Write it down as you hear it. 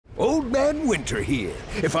Old Man Winter here.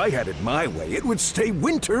 If I had it my way, it would stay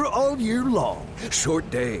winter all year long. Short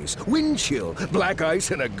days, wind chill, black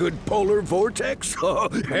ice, and a good polar vortex. Oh,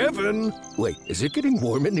 heaven. Wait, is it getting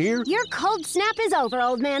warm in here? Your cold snap is over,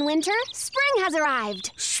 Old Man Winter. Spring has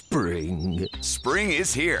arrived. Spring. Spring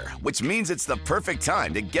is here, which means it's the perfect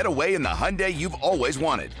time to get away in the Hyundai you've always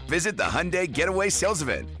wanted. Visit the Hyundai Getaway Sales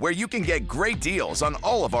Event, where you can get great deals on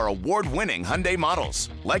all of our award-winning Hyundai models,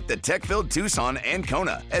 like the tech-filled Tucson and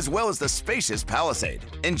Kona, as well as the spacious Palisade.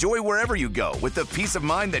 Enjoy wherever you go with the peace of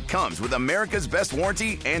mind that comes with America's best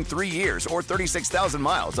warranty and 3 years or 36,000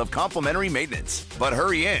 miles of complimentary maintenance. But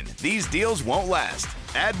hurry in, these deals won't last.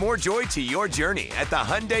 Add more joy to your journey at the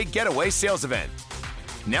Hyundai Getaway Sales Event.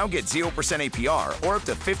 Now get 0% APR or up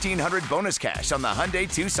to $1,500 bonus cash on the Hyundai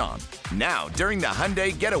Tucson. Now, during the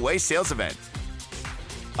Hyundai Getaway Sales Event.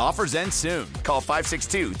 Offers end soon. Call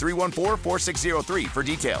 562-314-4603 for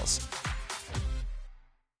details.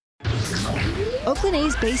 Oakland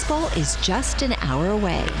A's baseball is just an hour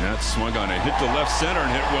away. That swung on it, hit the left center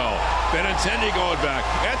and hit well. Benintendi going back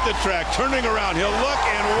at the track, turning around. He'll look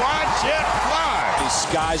and watch it fly. He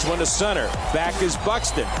skies one to center. Back is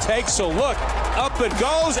Buxton. Takes a look. Up it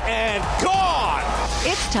goes and gone.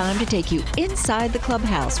 It's time to take you inside the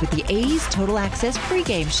clubhouse with the A's Total Access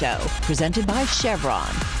pregame show, presented by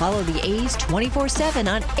Chevron. Follow the A's 24/7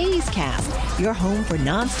 on A's Cast, your home for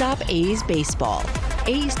nonstop A's baseball.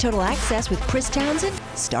 A's Total Access with Chris Townsend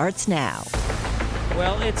starts now.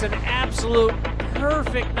 Well, it's an absolute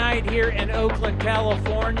perfect night here in Oakland,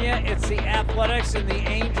 California. It's the Athletics and the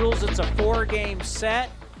Angels. It's a 4-game set.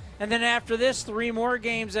 And then after this, 3 more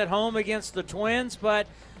games at home against the Twins. But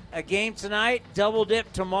a game tonight, double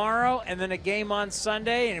dip tomorrow, and then a game on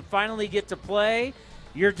Sunday. And finally get to play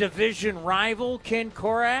your division rival, Ken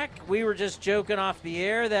Korach. We were just joking off the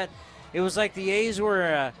air that it was like the A's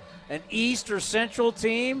were an East or Central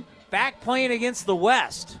team back playing against the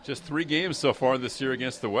West. Just 3 games so far this year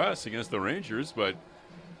against the West, against the Rangers, but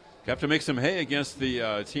you have to make some hay against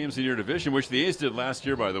the teams in your division, which the A's did last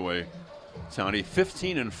year, by the way. Tony,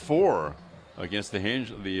 15-4 against the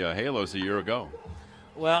Halos a year ago.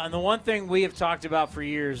 Well, and the one thing we have talked about for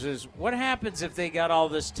years is what happens if they got all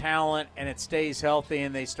this talent and it stays healthy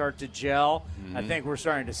and they start to gel. Mm-hmm. I think we're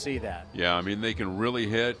starting to see that. Yeah, I mean, they can really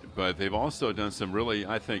hit, but they've also done some really,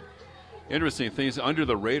 I think, interesting things under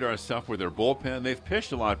the radar stuff with their bullpen. They've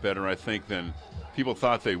pitched a lot better, I think, than people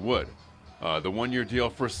thought they would. The 1-year deal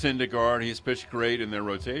for Syndergaard, he's pitched great in their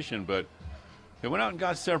rotation, but they went out and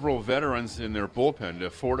got several veterans in their bullpen to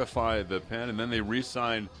fortify the pen, and then they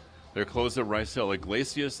re-signed their closer, Raisel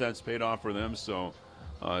Iglesias. That's paid off for them, so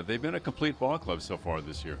they've been a complete ball club so far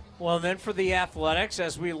this year. Well, and then for the Athletics,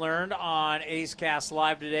 as we learned on A's Cast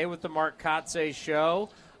Live today with the Mark Kotsay show,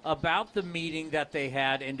 about the meeting that they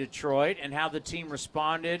had in Detroit and how the team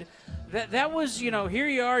responded. That was, here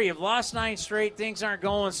you are, you've lost 9 straight, things aren't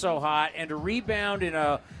going so hot, and to rebound in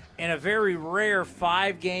a very rare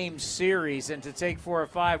 5-game series and to take 4 or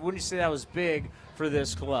 5, wouldn't you say that was big for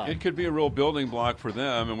this club? It could be a real building block for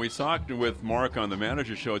them, and we talked with Mark on the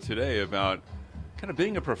manager show today about kind of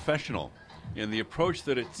being a professional and the approach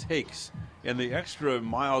that it takes and the extra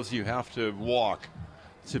miles you have to walk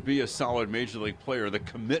to be a solid major league player, the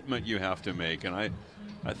commitment you have to make. And I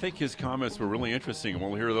think his comments were really interesting, and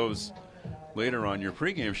we'll hear those later on your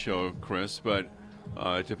pregame show, Chris. But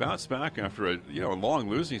to bounce back after a long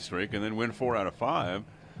losing streak and then win 4 out of 5.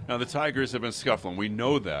 Now, the Tigers have been scuffling. We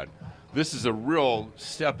know that. This is a real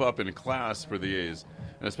step up in class for the A's,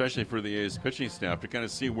 and especially for the A's pitching staff to kind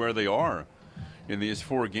of see where they are in these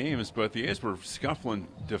 4 games. But the A's were scuffling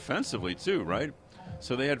defensively too, right?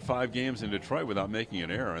 So they had 5 games in Detroit without making an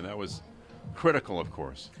error, and that was critical, of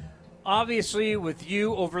course. Obviously, with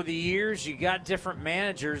you over the years, you got different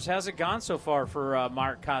managers. How's it gone so far for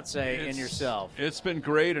Mark Kotsay and yourself? It's been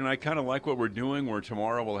great, and I kind of like what we're doing, where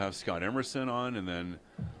tomorrow we'll have Scott Emerson on, and then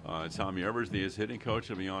Tommy Evers, the A's hitting coach,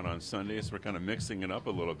 will be on Sunday, so we're kind of mixing it up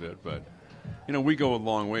a little bit. But, we go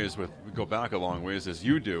back a long ways, as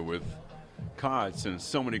you do, with Kotz, and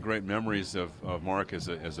so many great memories of Mark as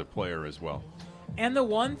a player as well. And the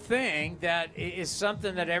one thing that is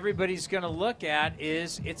something that everybody's going to look at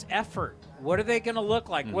is its effort. What are they going to look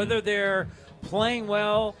like? Mm-hmm. Whether they're playing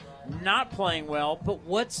well, not playing well, but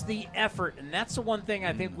what's the effort? And that's the one thing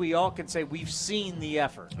I think we all can say we've seen the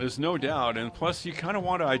effort. There's no doubt. And plus, you kind of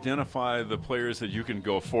want to identify the players that you can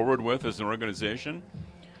go forward with as an organization.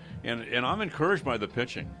 And I'm encouraged by the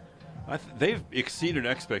pitching. They've exceeded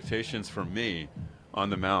expectations for me on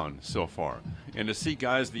the mound so far. And to see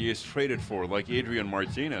guys the A's traded for, like Adrian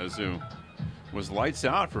Martinez, who was lights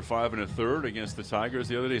out for 5 1/3 against the Tigers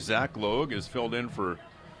the other day. Zach Logue has filled in for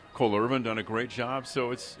Cole Irvin done a great job.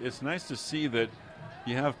 So it's nice to see that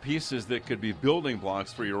you have pieces that could be building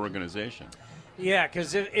blocks for your organization. Yeah,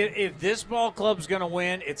 because if this ball club's going to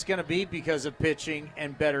win, it's going to be because of pitching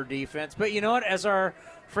and better defense. But you know what? As our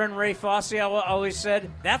friend Ray Fosse always said,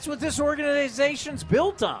 that's what this organization's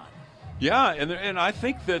built on. Yeah, and I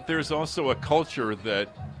think that there's also a culture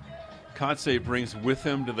that Kotsay brings with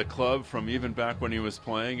him to the club from even back when he was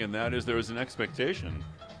playing, and that is there is an expectation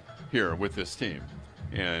here with this team.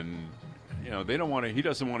 And, they don't want to. He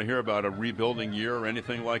doesn't want to hear about a rebuilding year or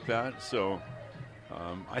anything like that. So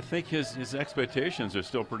I think his expectations are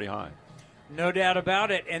still pretty high. No doubt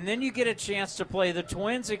about it. And then you get a chance to play the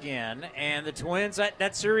Twins again. And the Twins,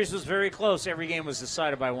 that series was very close. Every game was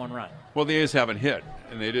decided by 1 run. Well, the A's haven't hit.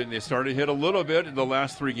 And they started to hit a little bit in the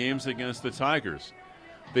last 3 games against the Tigers.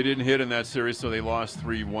 They didn't hit in that series, so they lost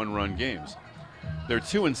 3 one-run games. They're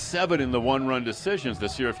 2-7 in the one-run decisions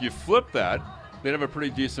this year. If you flip that, they'd have a pretty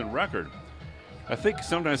decent record. I think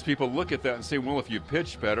sometimes people look at that and say, well, if you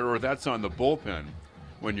pitch better, or that's on the bullpen,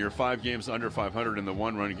 when you're 5 games under 500 in the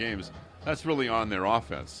one-run games, that's really on their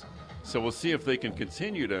offense. So we'll see if they can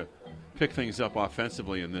continue to pick things up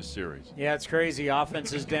offensively in this series. Yeah, it's crazy.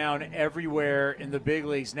 Offense is down everywhere in the big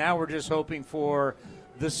leagues. Now we're just hoping for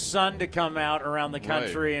the sun to come out around the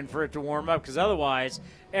country and for it to warm up, because otherwise,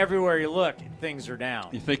 everywhere you look, things are down.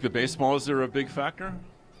 You think the baseballs are a big factor?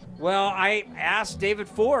 Well, I asked David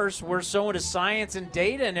Force, we're so into science and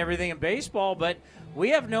data and everything in baseball, but we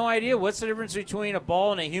have no idea what's the difference between a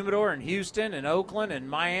ball and a humidor in Houston and Oakland and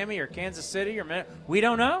Miami or Kansas City. We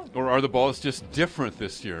don't know. Or are the balls just different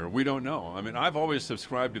this year? We don't know. I mean, I've always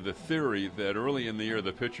subscribed to the theory that early in the year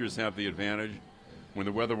the pitchers have the advantage. When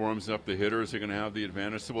the weather warms up, the hitters are going to have the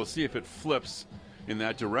advantage. So we'll see if it flips in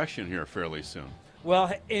that direction here fairly soon.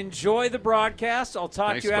 Well, enjoy the broadcast. I'll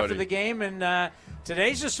talk to you after buddy. the game. And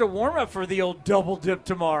today's just a warm-up for the old double dip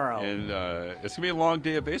tomorrow. And it's going to be a long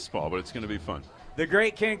day of baseball, but it's going to be fun. The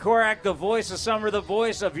great Ken Korach, the voice of summer, the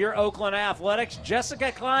voice of your Oakland Athletics.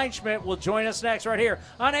 Jessica Kleinschmidt will join us next right here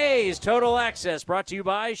on A's Total Access, brought to you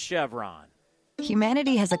by Chevron.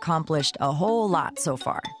 Humanity has accomplished a whole lot so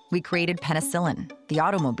far. We created penicillin, the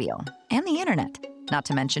automobile, and the internet, not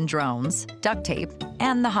to mention drones, duct tape,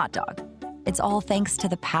 and the hot dog. It's all thanks to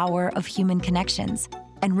the power of human connections.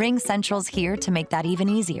 And RingCentral's here to make that even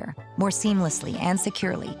easier, more seamlessly and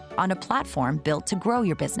securely, on a platform built to grow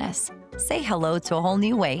your business. Say hello to a whole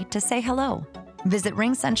new way to say hello. Visit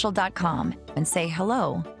ringcentral.com and say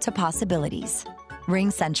hello to possibilities.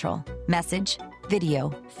 RingCentral. Message,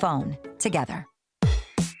 video, phone, together.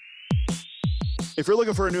 If you're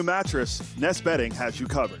looking for a new mattress, Nest Bedding has you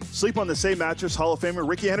covered. Sleep on the same mattress Hall of Famer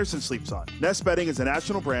Ricky Henderson sleeps on. Nest Bedding is a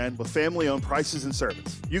national brand with family-owned prices and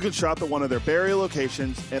service. You can shop at one of their Barrie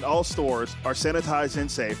locations, and all stores are sanitized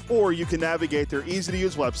and safe, or you can navigate their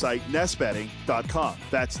easy-to-use website, nestbedding.com.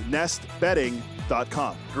 That's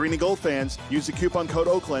nestbedding.com. Green and Gold fans, use the coupon code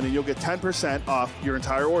Oakland and you'll get 10% off your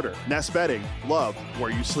entire order. Nest Bedding, love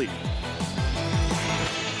where you sleep.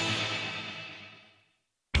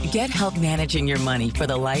 Get help managing your money for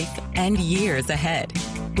the life and years ahead.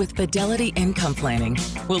 With Fidelity Income Planning,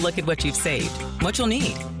 we'll look at what you've saved, what you'll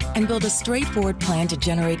need, and build a straightforward plan to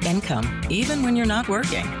generate income, even when you're not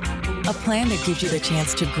working. A plan that gives you the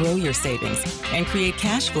chance to grow your savings and create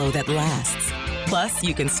cash flow that lasts. Plus,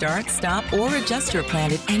 you can start, stop, or adjust your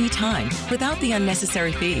plan at any time without the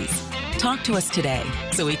unnecessary fees. Talk to us today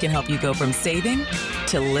so we can help you go from saving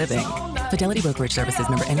to living. Fidelity Brokerage Services,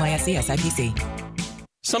 member NYSE SIPC.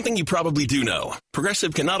 Something you probably do know.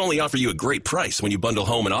 Progressive can not only offer you a great price when you bundle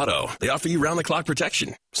home and auto, they offer you round-the-clock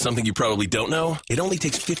protection. Something you probably don't know, it only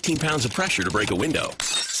takes 15 pounds of pressure to break a window.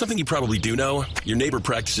 Something you probably do know, your neighbor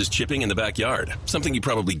practices chipping in the backyard. Something you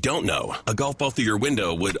probably don't know, a golf ball through your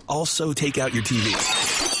window would also take out your TV.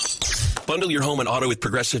 Bundle your home and auto with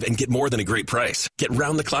Progressive and get more than a great price. Get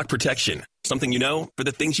round-the-clock protection. Something you know for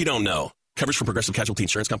the things you don't know. Coverage from Progressive Casualty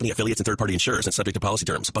Insurance Company, affiliates, and third-party insurers, and subject to policy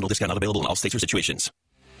terms. Bundle discount not available in all states or situations.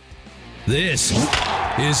 This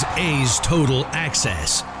is A's Total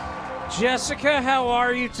Access. Jessica, how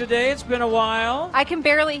are you today? It's been a while. I can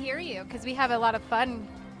barely hear you because we have a lot of fun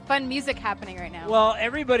music happening right now. Well,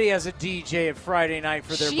 everybody has a DJ at Friday night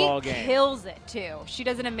for their ball game. She kills it, too. She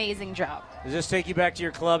does an amazing job. Does this take you back to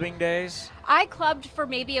your clubbing days? I clubbed for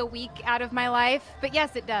maybe a week out of my life, but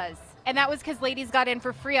yes, it does. And that was because ladies got in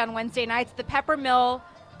for free on Wednesday nights at the Peppermill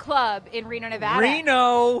Club in Reno, Nevada.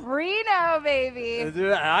 Reno, baby.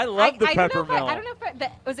 I love the Peppermill. I don't know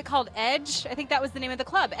if was it called Edge? I think that was the name of the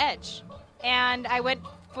club, Edge. And I went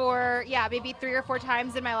for, maybe 3 or 4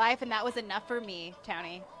 times in my life, and that was enough for me,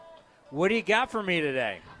 Townie. What do you got for me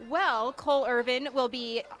today? Well, Cole Irvin will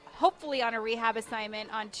be hopefully on a rehab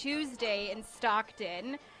assignment on Tuesday in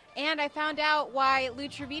Stockton. And I found out why Lou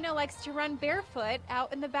Trevino likes to run barefoot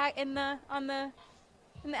out in the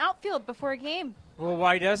outfield before a game. Well,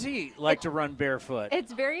 why does he like to run barefoot?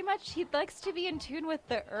 It's very much, he likes to be in tune with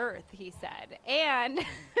the earth, he said. And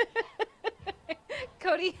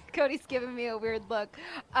Cody's giving me a weird look.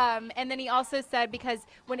 And then he also said because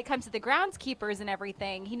when it comes to the groundskeepers and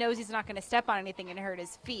everything, he knows he's not going to step on anything and hurt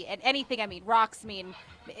his feet. And anything, I mean, rocks mean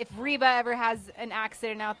if Reba ever has an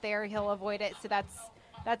accident out there, he'll avoid it. So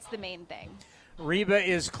that's the main thing. Reba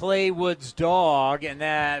is Clay Wood's dog, and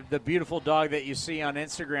that the beautiful dog that you see on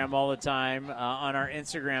Instagram all the time on our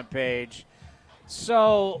Instagram page.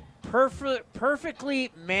 So perfectly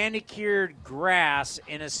manicured grass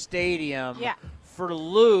in a stadium for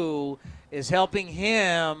Lou is helping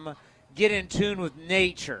him get in tune with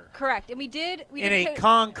nature. Correct, and we did in a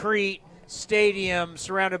concrete stadium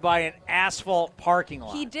surrounded by an asphalt parking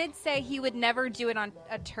lot. He did say he would never do it on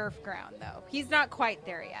a turf ground, though. He's not quite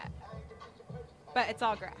there yet. But it's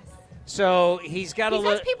all grass. So he's got He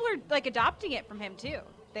says people are like adopting it from him too.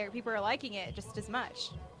 People are liking it just as much.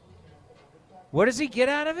 What does he get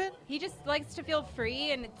out of it? He just likes to feel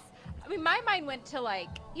free, and my mind went to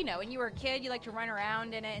when you were a kid, you like to run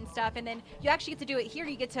around in it and stuff, and then you actually get to do it here.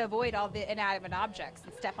 You get to avoid all the inanimate objects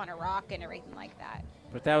and step on a rock and everything like that.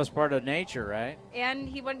 But that was part of nature, right? And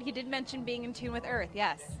he did mention being in tune with Earth,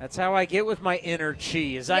 yes. That's how I get with my inner chi,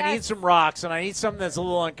 is I need some rocks, and I need something that's a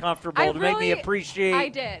little uncomfortable to make me appreciate. I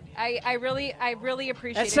did. I really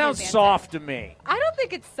appreciate it. That sounds soft to me. I don't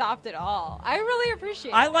think it's soft at all. I really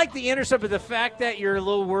appreciate it. I like the inner stuff, but the fact that you're a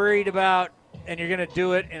little worried about, and you're going to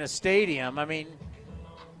do it in a stadium, I mean,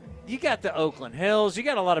 you got the Oakland Hills. You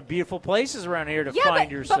got a lot of beautiful places around here to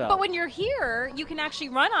find yourself. But when you're here, you can actually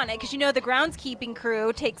run on it because the groundskeeping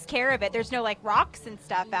crew takes care of it. There's no rocks and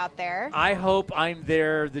stuff out there. I hope I'm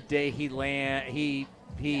there the day he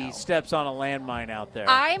steps on a landmine out there.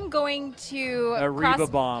 I'm going to a Reba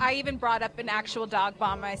bomb. I even brought up an actual dog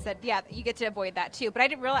bomb. I said, yeah, you get to avoid that too. But I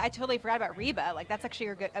didn't realize. I totally forgot about Reba. That's actually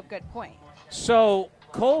a good point. So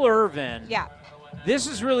Cole Irvin. Yeah. This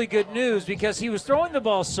is really good news because he was throwing the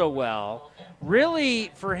ball so well.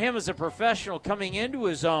 Really, for him as a professional coming into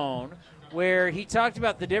his own, where he talked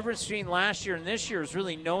about the difference between last year and this year is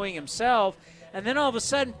really knowing himself. And then all of a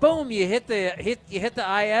sudden, boom, you hit the IL.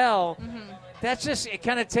 Mm-hmm. That's just, it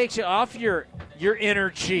kind of takes you off your inner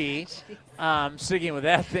chi. Sticking with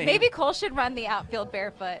that thing. Maybe Cole should run the outfield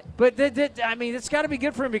barefoot. But it's got to be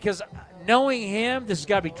good for him because knowing him, this has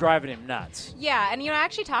got to be driving him nuts. Yeah, and I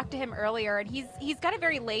actually talked to him earlier, and he's got a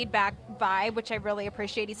very laid back vibe, which I really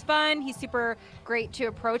appreciate. He's fun, he's super great to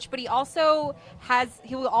approach, but he also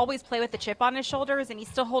he will always play with the chip on his shoulders, and he's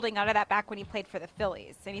still holding out of that back when he played for the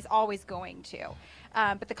Phillies, and he's always going to.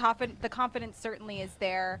 But the confidence certainly is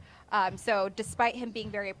there. So despite him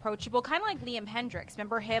being very approachable, kind of like Liam Hendricks.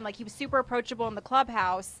 Remember him? He was super approachable in the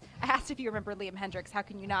clubhouse. I asked if you remember Liam Hendricks. How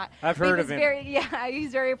can you not? I've heard of him.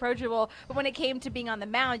 He's very approachable. But when it came to being on the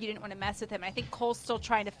mound, you didn't want to mess with him. And I think Cole's still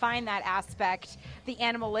trying to find that aspect, the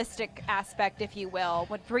animalistic aspect, if you will,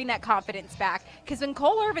 would bring that confidence back. Because when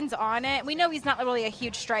Cole Irvin's on it, we know he's not really a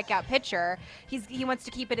huge strikeout pitcher. He wants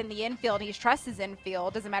to keep it in the infield. He trusts his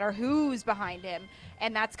infield. Doesn't matter who's behind him.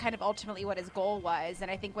 And that's kind of ultimately what his goal was. And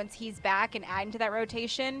I think once he's back and adding to that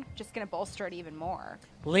rotation, just going to bolster it even more.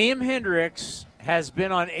 Liam Hendricks has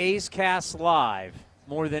been on A's Cast Live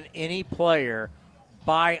more than any player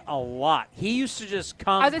by a lot. He used to just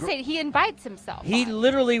come. I was going to say, he invites himself. He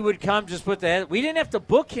literally would come, just put the head. We didn't have to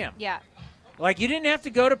book him. Yeah. You didn't have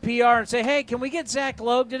to go to PR and say, hey, can we get Zach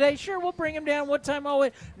Logue today? Sure, we'll bring him down. What time?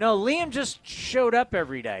 No, Liam just showed up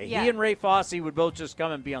every day. Yeah. He and Ray Fosse would both just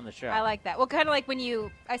come and be on the show. I like that. Well, kind of like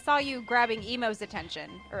when I saw you grabbing Emo's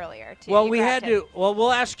attention earlier, too. Well,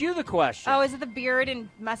 we'll ask you the question. Oh, is it the beard and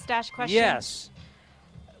mustache question? Yes.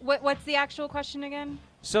 What's the actual question again?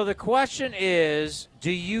 So the question is,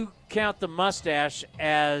 do you count the mustache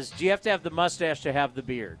do you have to have the mustache to have the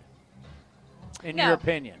beard? In your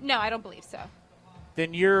opinion? No, I don't believe so.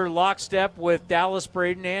 Then you're lockstep with Dallas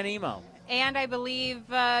Braden and Emo. And I believe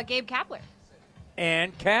Gabe Kapler.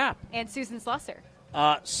 And Cap. And Susan Slusser.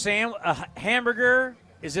 Hamburger,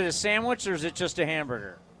 is it a sandwich or is it just a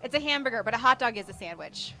hamburger? It's a hamburger, but a hot dog is a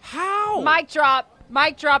sandwich. How? Mic drop,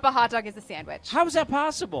 a hot dog is a sandwich. How is that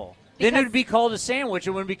possible? Then it would be called a sandwich. It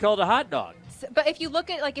wouldn't be called a hot dog. But if you look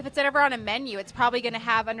at, if it's ever on a menu, it's probably going to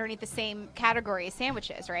have underneath the same category as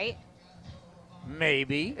sandwiches, right?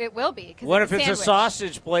 Maybe. It will be. What if it's a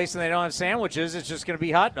sausage place and they don't have sandwiches? It's just going to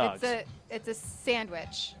be hot dogs. It's a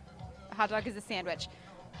sandwich. A hot dog is a sandwich.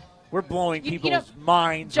 We're blowing people's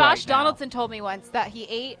minds. Josh right now. Donaldson told me once that he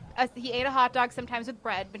ate a hot dog sometimes with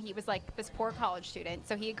bread, but he was like this poor college student,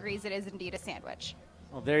 so he agrees it is indeed a sandwich.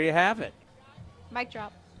 Well, there you have it. Mic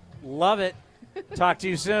drop. Love it. Talk to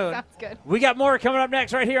you soon. Sounds good. We got more coming up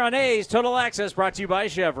next right here on A's Total Access, brought to you by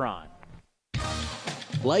Chevron.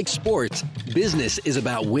 Like sports, business is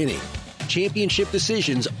about winning. Championship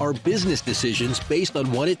decisions are business decisions based on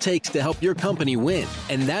what it takes to help your company win.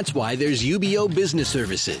 And that's why there's UBO Business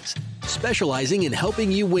Services, specializing in helping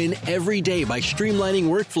you win every day by streamlining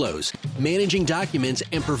workflows, managing documents,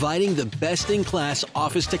 and providing the best-in-class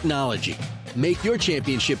office technology. Make your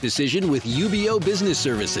championship decision with UBO Business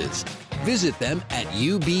Services. Visit them at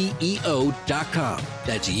ubeo.com.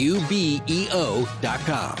 That's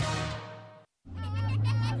ubeo.com.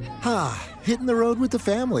 Hitting the road with the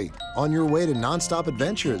family. On your way to nonstop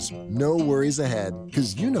adventures. No worries ahead,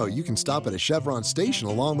 because you know you can stop at a Chevron station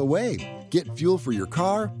along the way. Get fuel for your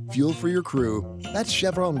car, fuel for your crew. That's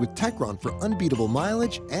Chevron with Techron for unbeatable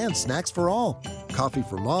mileage and snacks for all. Coffee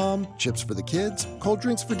for mom, chips for the kids, cold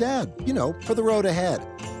drinks for dad. You know, for the road ahead.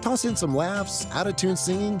 Toss in some laughs, out-of-tune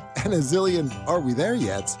singing, and a zillion "Are we there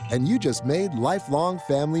yet?" And you just made lifelong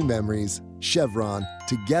family memories. Chevron,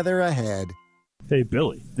 together ahead. Hey,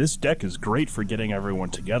 Billy, this deck is great for getting everyone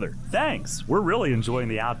together. Thanks. We're really enjoying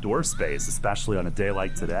the outdoor space, especially on a day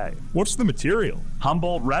like today. What's the material?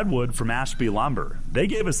 Humboldt Redwood from Ashby Lumber. They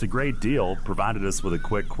gave us a great deal, provided us with a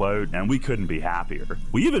quick quote, and we couldn't be happier.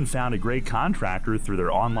 We even found a great contractor through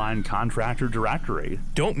their online contractor directory.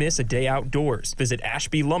 Don't miss a day outdoors. Visit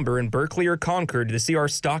Ashby Lumber in Berkeley or Concord to see our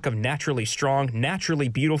stock of naturally strong, naturally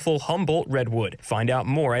beautiful Humboldt Redwood. Find out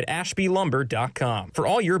more at ashbylumber.com for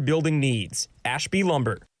all your building needs. Ashby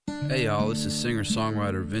Lumber. Hey y'all, this is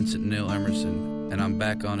singer-songwriter Vincent Neil Emerson, and I'm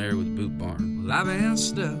back on air with Boot Barn. Well, I've been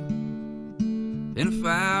stuck in a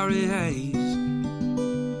fiery haze.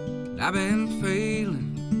 I've been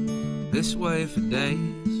feeling this way for days.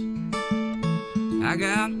 I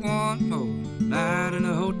got one more night in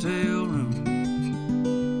a hotel room,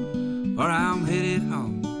 or I'm headed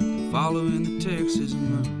home following the Texas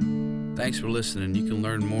moon. Thanks for listening. You can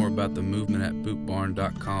learn more about the movement at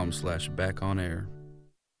bootbarn.com/backonair.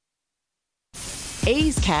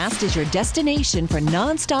 A's Cast is your destination for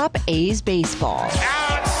nonstop A's baseball.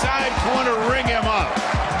 Outside corner, ring him up.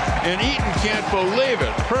 And Eaton can't believe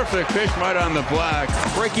it. Perfect pitch right on the black.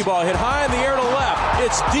 Breaky ball hit high in the air to left.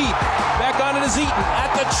 It's deep. Back on it is Eaton.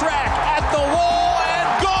 At the track, at the wall,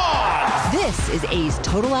 and gone! This is A's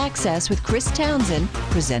Total Access with Chris Townsend,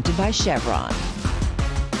 presented by Chevron.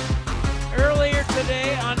 Earlier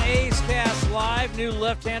today on A's Cast Live, new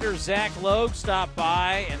left-hander Zach Logue stopped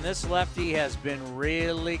by, and this lefty has been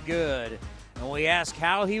really good. And we asked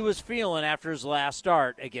how he was feeling after his last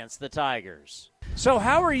start against the Tigers. So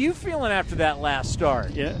how are you feeling after that last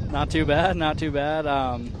start? Yeah, not too bad, not too bad.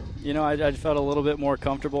 I felt a little bit more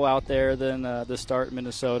comfortable out there than the start in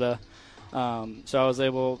Minnesota. So I was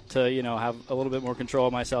able to, have a little bit more control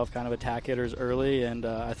of myself, kind of attack hitters early, and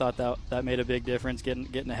I thought that made a big difference,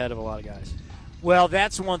 getting ahead of a lot of guys. Well,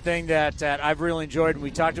 that's one thing that I've really enjoyed, and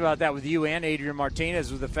we talked about that with you and Adrian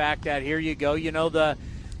Martinez, was the fact that here you go,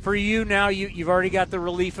 for you now, you've already got the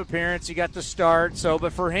relief appearance, you got the start,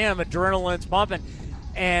 but for him, adrenaline's pumping.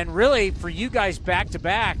 And really, for you guys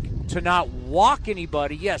back-to-back, to not walk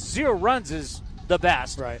anybody, yes, 0 runs is the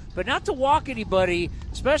best. Right. But not to walk anybody,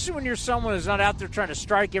 especially when you're someone who's not out there trying to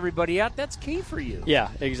strike everybody out, that's key for you. Yeah,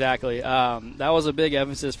 exactly. That was a big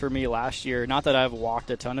emphasis for me last year. Not that I've walked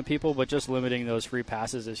a ton of people, but just limiting those free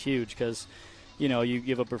passes is huge because, you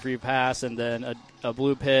give up a free pass and then a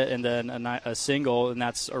blue pit and then a single, and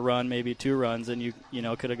that's a run, maybe 2 runs, and you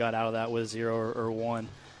could have got out of that with 0 or 1.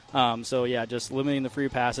 Just limiting the free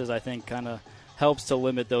passes, I think, kind of helps to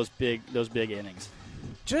limit those big innings.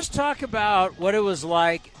 Just talk about what it was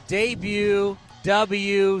like, debut,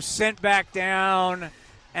 W, sent back down,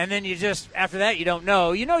 and then you just, after that, you don't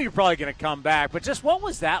know. You know you're probably going to come back, but just what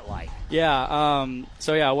was that like? Yeah,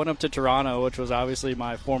 I went up to Toronto, which was obviously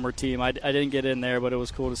my former team. I didn't get in there, but it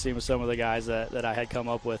was cool to see with some of the guys that I had come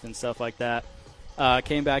up with and stuff like that.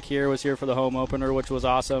 Came back here, was here for the home opener, which was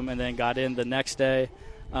awesome, and then got in the next day.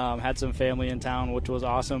 Had some family in town, which was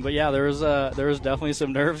awesome. But yeah, there was definitely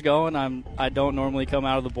some nerves going. I don't normally come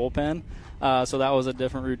out of the bullpen, so that was a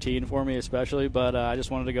different routine for me, especially. But I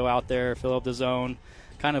just wanted to go out there, fill up the zone,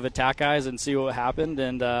 kind of attack guys, and see what happened.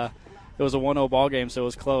 And it was a 1-0 ball game, so it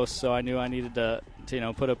was close. So I knew I needed to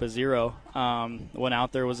put up a 0. Went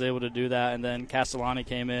out there, was able to do that, and then Castellani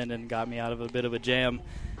came in and got me out of a bit of a jam.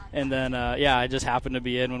 And then, I just happened to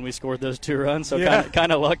be in when we scored those 2 runs, so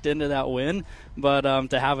kind of lucked into that win. But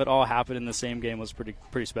to have it all happen in the same game was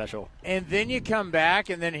pretty special. And then you come back,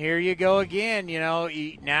 and then here you go again.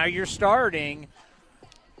 Now you're starting.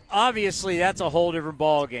 Obviously, that's a whole different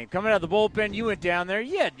ball game. Coming out of the bullpen, you went down there.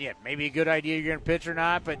 Yeah, maybe a good idea you're going to pitch or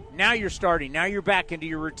not, but now you're starting. Now you're back into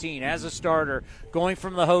your routine as a starter, going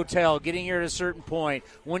from the hotel, getting here at a certain point,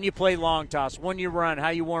 when you play long toss, when you run, how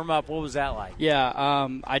you warm up. What was that like? Yeah,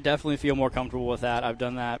 I definitely feel more comfortable with that. I've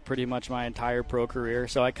done that pretty much my entire pro career,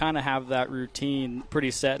 so I kind of have that routine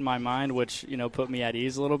pretty set in my mind, which, put me at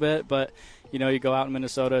ease a little bit, but you go out in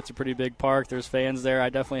Minnesota, it's a pretty big park. There's fans there. I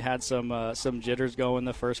definitely had some jitters going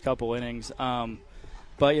the first couple innings.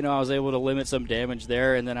 But, I was able to limit some damage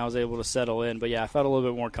there, and then I was able to settle in. But, yeah, I felt a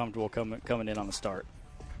little bit more comfortable coming in on the start.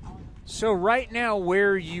 So right now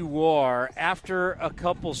where you are after a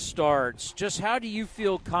couple starts, just how do you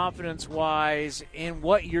feel confidence-wise in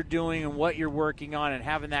what you're doing and what you're working on and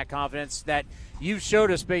having that confidence that you've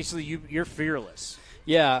showed us basically you're fearless?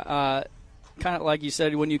 Yeah, kind of like you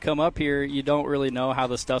said, when you come up here, you don't really know how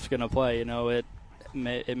the stuff's going to play.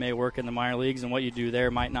 It may work in the minor leagues, and what you do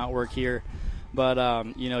there might not work here. But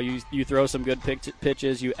you throw some good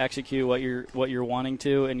pitches, you execute what you're wanting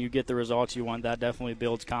to, and you get the results you want. That definitely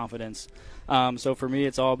builds confidence. So for me,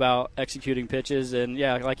 it's all about executing pitches, and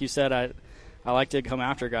yeah, like you said, I like to come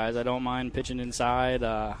after guys. I don't mind pitching inside,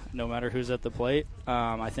 no matter who's at the plate.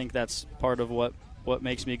 I think that's part of what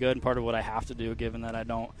makes me good, and part of what I have to do, given that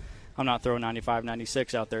I'm not throwing 95,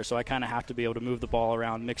 96 out there, so I kind of have to be able to move the ball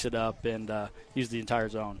around, mix it up, and use the entire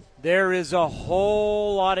zone. There is a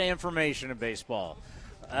whole lot of information in baseball.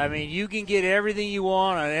 I mean, you can get everything you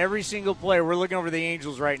want on every single player. We're looking over the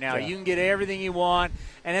Angels right now. Yeah. You can get everything you want,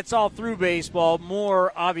 and it's all through baseball,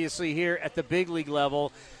 more obviously here at the big league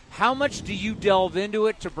level. How much do you delve into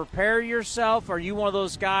it to prepare yourself? Are you one of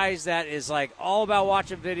those guys that is like all about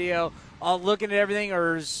watching video, all looking at everything,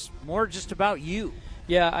 or is more just about you?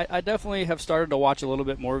 Yeah, I definitely have started to watch a little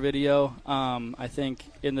bit more video. I think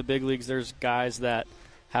in the big leagues there's guys that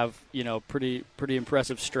have, pretty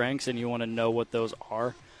impressive strengths, and you want to know what those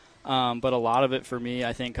are. But a lot of it for me,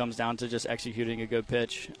 I think, comes down to just executing a good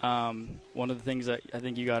pitch. One of the things that I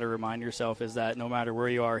think you got to remind yourself is that no matter where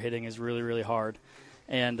you are, hitting is really, really hard.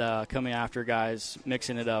 And coming after guys,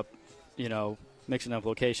 mixing up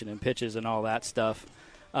location and pitches and all that stuff,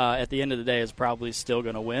 at the end of the day is probably still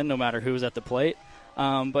going to win no matter who's at the plate.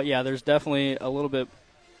 But yeah, there's definitely a little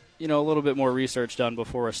bit more research done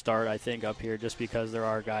before a start, I think, up here, just because there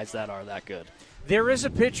are guys that are that good. There is a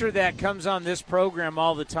pitcher that comes on this program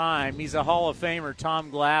all the time. He's a Hall of Famer, Tom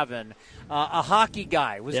Glavine, a hockey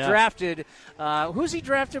guy. Was drafted. Who's he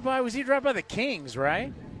drafted by? Was he drafted by the Kings,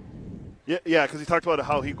 right? Yeah, because he talked about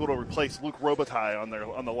how he'd go to replace Luke Robitaille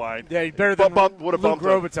on the line. Yeah, better than Luke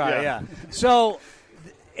Robitaille. Yeah. So,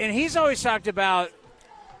 and he's always talked about,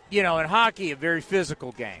 in hockey, a very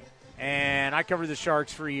physical game. And I covered the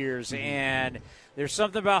Sharks for years, and there's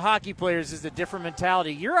something about hockey players is a different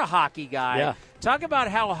mentality. You're a hockey guy. Yeah. Talk about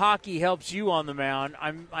how hockey helps you on the mound.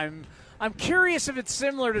 I'm curious if it's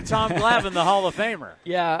similar to Tom Glavine, the Hall of Famer.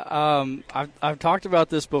 Yeah, I've talked about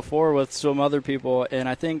this before with some other people, and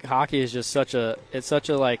I think hockey is just such a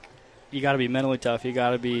you got to be mentally tough, you got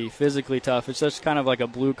to be physically tough. It's just kind of like a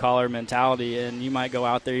blue collar mentality, and you might go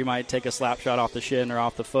out there, you might take a slap shot off the shin or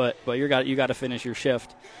off the foot, but you got to finish your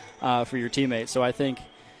shift for your teammates. So I think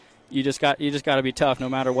you just got to be tough no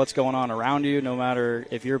matter what's going on around you, no matter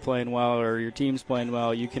if you're playing well or your team's playing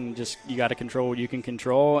well. You got to control what you can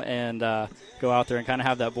control and go out there and kind of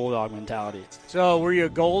have that bulldog mentality. So were you a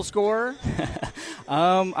goal scorer?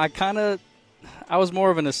 I was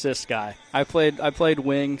more of an assist guy. I played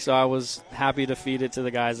wing, so I was happy to feed it to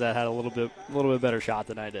the guys that had a little bit better shot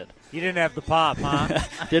than I did. You didn't have the pop, huh?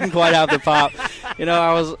 Didn't quite have the pop.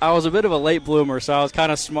 I was a bit of a late bloomer, so I was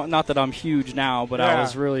kind of small. Not that I'm huge now, but I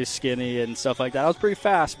was really skinny and stuff like that. I was pretty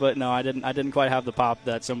fast, but no, I didn't quite have the pop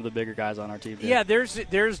that some of the bigger guys on our team did. Yeah,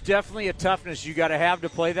 there's definitely a toughness you got to have to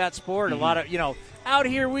play that sport. Mm-hmm. A lot of out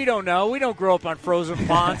here we don't know. We don't grow up on frozen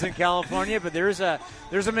ponds in California, but there's a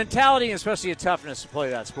mentality and especially a toughness to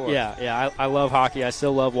play that sport. Yeah, I love hockey. I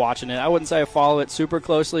still love watching it. I wouldn't say I follow it super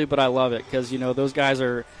closely, but I love it because those guys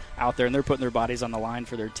are out there and they're putting their bodies on the line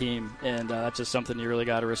for their team, and that's just something you really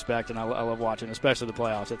got to respect. And I love watching, especially the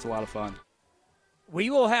playoffs. It's a lot of fun.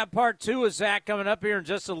 We will have part 2 of Zach coming up here in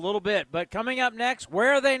just a little bit, but coming up next,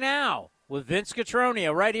 Where Are They Now? With Vince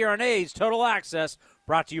Cotroneo right here on A's Total Access,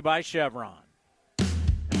 brought to you by Chevron.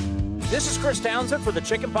 This is Chris Townsend for the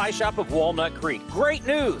Chicken Pie Shop of Walnut Creek. Great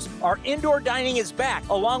news! Our indoor dining is back,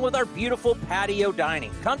 along with our beautiful patio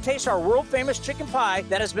dining. Come taste our world-famous chicken pie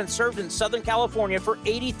that has been served in Southern California for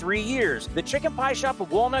 83 years. The Chicken Pie Shop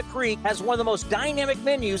of Walnut Creek has one of the most dynamic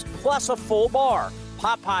menus, plus a full bar.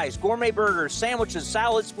 Pot pies, gourmet burgers, sandwiches,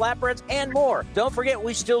 salads, flatbreads, and more. Don't forget,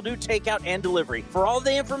 we still do takeout and delivery. For all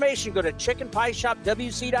the information, go to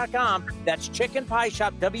chickenpieshopwc.com. That's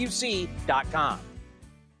chickenpieshopwc.com.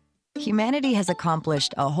 Humanity has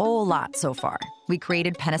accomplished a whole lot so far. We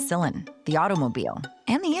created penicillin, the automobile,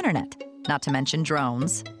 and the internet, not to mention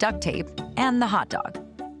drones, duct tape, and the hot dog.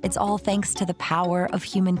 It's all thanks to the power of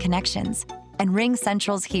human connections. And Ring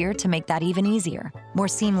Central's here to make that even easier, more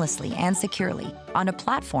seamlessly and securely, on a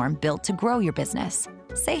platform built to grow your business.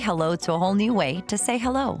 Say hello to a whole new way to say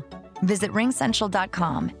hello. Visit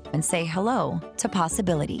ringcentral.com and say hello to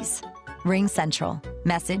possibilities. Ring Central.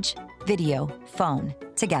 Message, video, phone,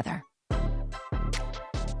 together.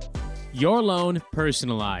 Your loan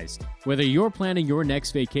personalized. Whether you're planning your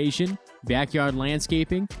next vacation, backyard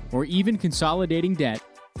landscaping, or even consolidating debt,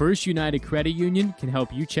 First United Credit Union can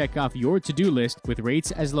help you check off your to-do list with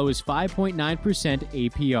rates as low as 5.9%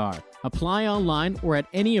 APR. Apply online or at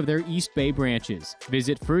any of their East Bay branches.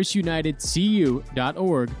 Visit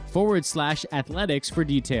firstunitedcu.org/athletics for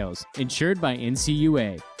details. Insured by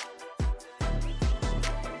NCUA.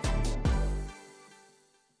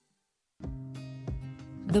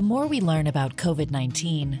 The more we learn about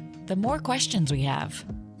COVID-19, the more questions we have.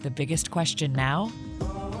 The biggest question now?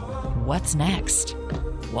 What's next?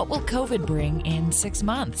 What will COVID bring in 6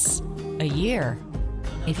 months? A year?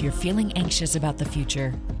 If you're feeling anxious about the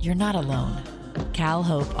future, you're not alone. Cal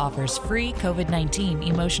Hope offers free COVID-19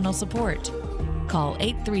 emotional support. Call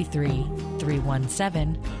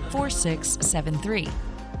 833-317-4673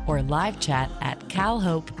 or live chat at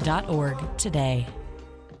calhope.org today.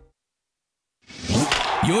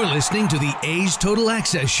 You're listening to the A's Total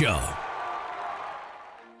Access Show.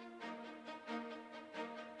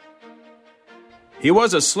 He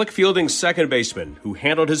was a slick-fielding second baseman who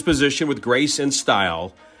handled his position with grace and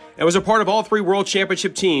style and was a part of all three World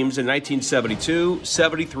Championship teams in 1972,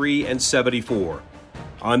 73, and 74.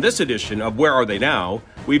 On this edition of Where Are They Now?,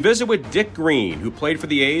 we visit with Dick Green, who played for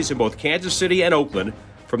the A's in both Kansas City and Oakland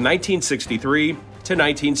from 1963 to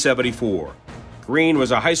 1974. Green was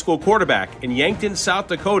a high school quarterback in Yankton, South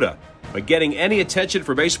Dakota, but getting any attention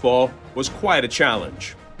for baseball was quite a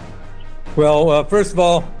challenge. Well, first of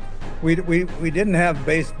all, we didn't have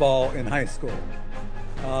baseball in high school.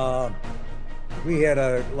 We had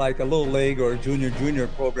a little league or junior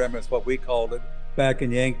program is what we called it back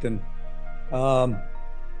in Yankton. You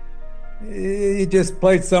just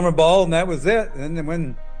played summer ball and that was it. And then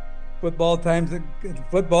when football comes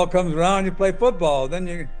around, you play football.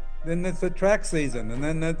 Then it's a track season, and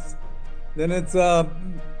then it's I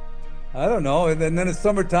don't know. And then it's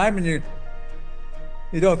summertime, and you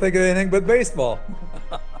don't think of anything but baseball.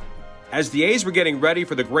 As the A's were getting ready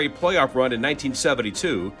for the great playoff run in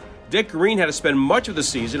 1972, Dick Green had to spend much of the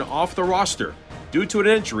season off the roster due to an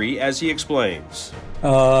injury, as he explains.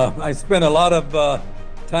 I spent a lot of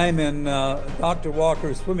time in Dr.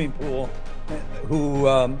 Walker's swimming pool,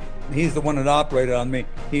 who he's the one that operated on me.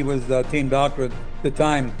 He was the team doctor at the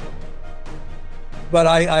time. But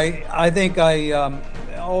I think it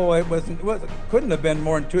couldn't have been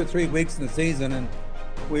more than 2 or 3 weeks in the season, and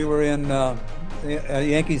we were in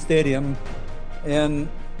Yankee Stadium, and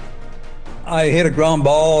I hit a ground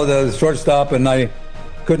ball at the shortstop, and I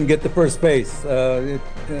couldn't get to first base. I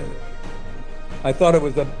thought it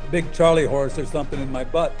was a big Charlie horse or something in my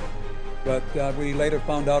butt, but we later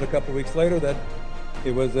found out a couple of weeks later that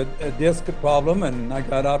it was a disc problem, and I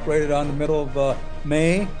got operated on the middle of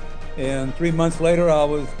May, and 3 months later I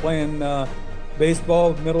was playing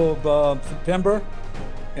baseball middle of September,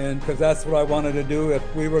 and because that's what I wanted to do. If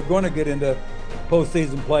we were going to get into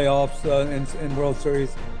postseason playoffs in World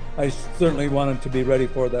Series, I certainly wanted to be ready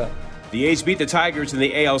for that. The A's beat the Tigers in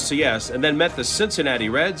the ALCS and then met the Cincinnati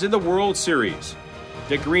Reds in the World Series.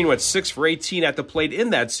 Dick Green went 6 for 18 at the plate in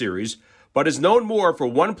that series, but is known more for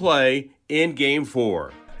one play in Game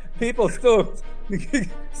 4. People still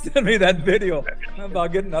send me that video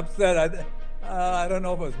about getting upset. I don't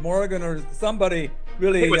know if it was Morgan or somebody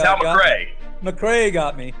really. It was Al McRae. McRae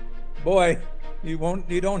got me. Boy, you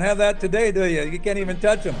don't have that today, do you? You can't even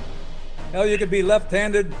touch him. Hell, you could be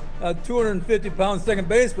left-handed, 250-pound second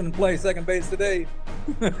baseman and play second base today.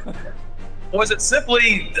 Was it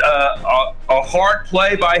simply a hard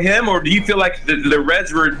play by him, or do you feel like the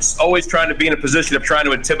Reds were always trying to be in a position of trying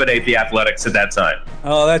to intimidate the Athletics at that time?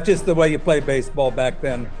 Oh, that's just the way you play baseball back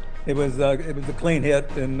then. It was a clean hit,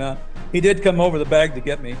 and he did come over the bag to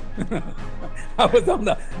get me. I was on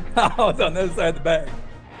the other side of the bag.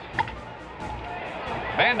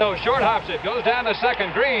 Bando short hops it, goes down to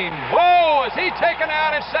second. Green. Whoa, is he taken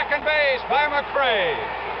out at second base by McCray?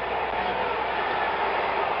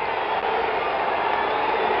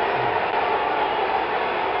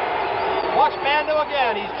 Watch Bando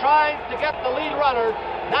again. He's trying to get the lead runner.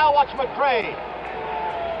 Now watch McCray.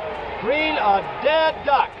 Green, a dead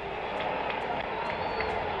duck.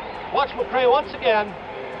 Watch McCray once again.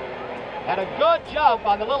 Had a good jump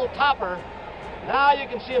on the little topper. Now you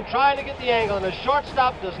can see him trying to get the angle, and the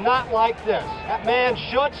shortstop does not like this. That man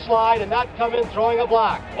should slide and not come in throwing a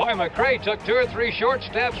block. Boy, McCray took 2 or 3 short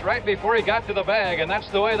steps right before he got to the bag, and that's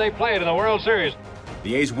the way they played in the World Series.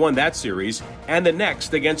 The A's won that series and the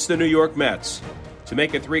next against the New York Mets. To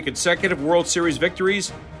make it 3 consecutive World Series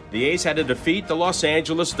victories, the A's had to defeat the Los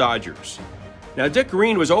Angeles Dodgers. Now, Dick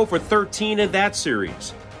Green was 0 for 13 in that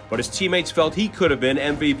series, but his teammates felt he could have been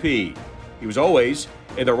MVP. He was always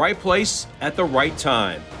in the right place at the right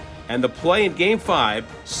time, and the play in Game 5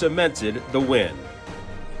 cemented the win.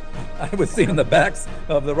 I was seeing the backs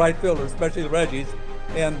of the right fielders, especially the Reggies,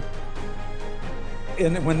 and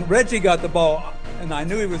when Reggie got the ball, and I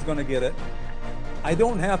knew he was going to get it, I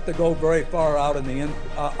don't have to go very far out of the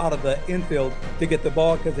infield to get the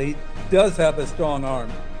ball because he does have a strong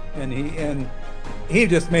arm, and he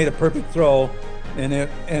just made a perfect throw.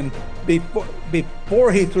 And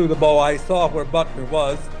before he threw the ball, I saw where Buckner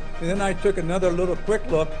was, and then I took another little quick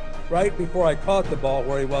look right before I caught the ball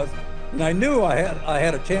where he was, and I knew I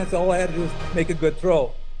had a chance. All I had to do was make a good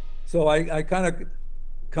throw. So I kind of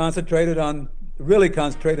really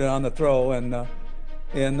concentrated on the throw, and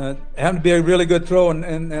happened to be a really good throw,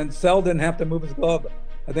 and Sell didn't have to move his glove.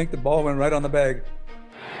 I think the ball went right on the bag.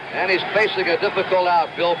 And he's facing a difficult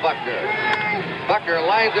out, Bill Buckner. Buckner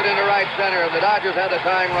lines it into right center, and the Dodgers had the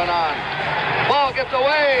tying run on. Ball gets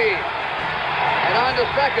away, and on to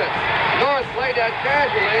second. North played that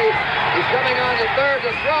casually. He's coming on to third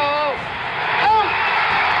to throw. Out!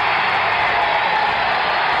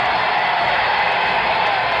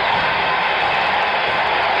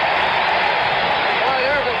 Boy,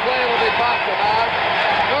 there's a play we'll be talked about.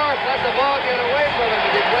 North let the ball get away from him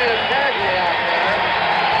as he played it casually out there.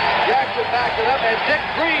 Jackson backed it up, and Dick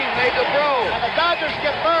Green made the throw. And the Dodgers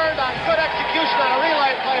get burned on good execution on a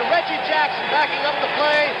relay play. Reggie Jackson backing up the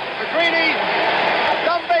play for Greeny. A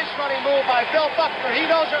dumb base running move by Bill Buckner. He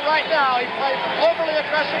knows it right now. He played overly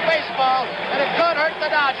aggressive baseball, and it could hurt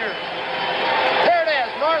the Dodgers. There it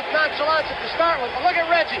is. North nonchalance to start with, but look at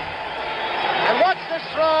Reggie. And watch this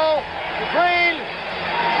throw to Green.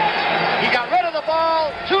 He got rid of the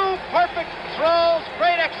ball. 2 perfect throws.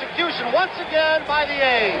 Great execution once again by the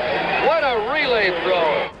A's. What a relay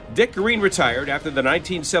throw. Dick Green retired after the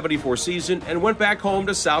 1974 season and went back home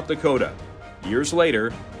to South Dakota. Years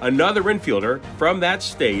later, another infielder from that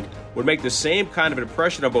state would make the same kind of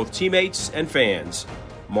impression on both teammates and fans,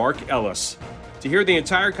 Mark Ellis. To hear the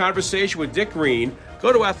entire conversation with Dick Green,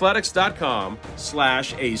 go to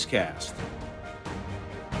athletics.com/AceCast.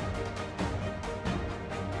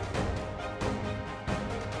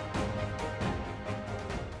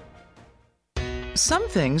 Some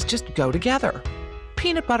things just go together.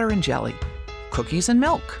 Peanut butter and jelly, cookies and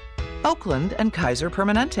milk, Oakland and Kaiser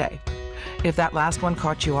Permanente. If that last one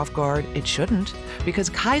caught you off guard, it shouldn't, because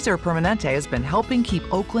Kaiser Permanente has been helping keep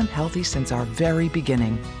Oakland healthy since our very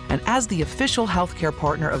beginning. And as the official healthcare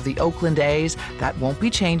partner of the Oakland A's, that won't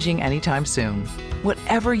be changing anytime soon.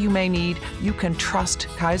 Whatever you may need, you can trust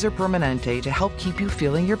Kaiser Permanente to help keep you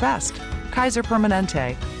feeling your best. Kaiser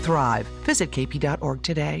Permanente. Thrive. Visit kp.org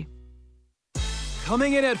today.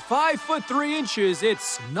 Coming in at 5'3",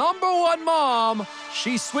 it's #1 mom.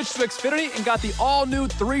 She switched to Xfinity and got the all-new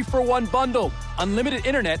 3-for-1 bundle. Unlimited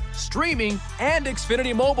internet, streaming, and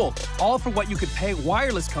Xfinity Mobile. All for what you could pay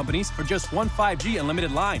wireless companies for just one 5G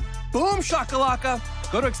unlimited line. Boom shakalaka!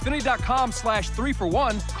 Go to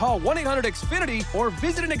Xfinity.com/3-for-1, call 1-800-XFINITY, or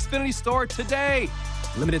visit an Xfinity store today.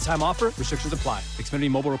 Limited time offer, restrictions apply. Xfinity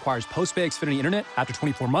Mobile requires post-pay Xfinity internet. After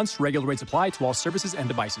 24 months, regular rates apply to all services and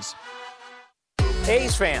devices.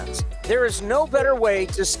 A's fans, there is no better way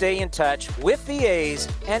to stay in touch with the A's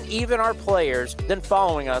and even our players than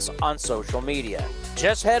following us on social media.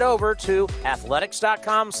 Just head over to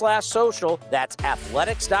athletics.com/social. That's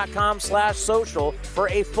athletics.com/social for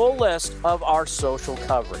a full list of our social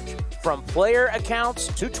coverage, from player accounts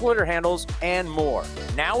to Twitter handles and more.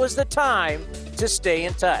 Now is the time to stay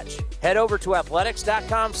in touch. Head over to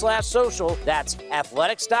athletics.com/social. That's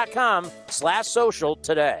athletics.com/social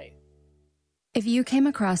today. If you came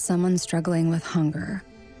across someone struggling with hunger,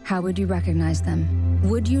 How would you recognize them?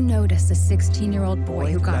 Would you notice a 16-year-old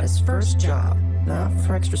boy who got his first job? Not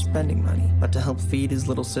for extra spending money, but to help feed his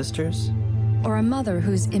little sisters? Or a mother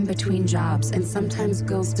who's in between jobs and sometimes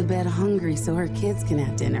goes to bed hungry so her kids can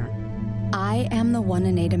have dinner? I am the 1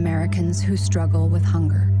 in 8 Americans who struggle with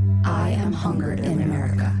hunger. I am hungered in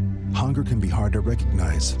America. Hunger can be hard to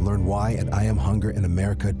recognize. Learn why at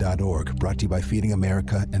IamHungeredInAmerica.org. Brought to you by Feeding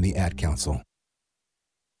America and the Ad Council.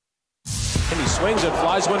 And he swings and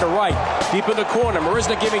flies one to right. Deep in the corner.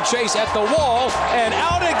 Marisna giving chase at the wall. And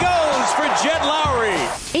out it goes for Jed Lowry.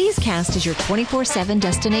 A's Cast is your 24/7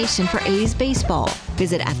 destination for A's baseball.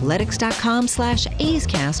 Visit athletics.com/A's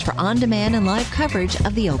Cast for on-demand and live coverage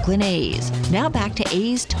of the Oakland A's. Now back to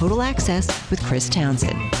A's Total Access with Chris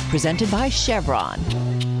Townsend. Presented by Chevron.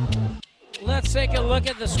 Let's take a look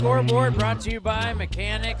at the scoreboard brought to you by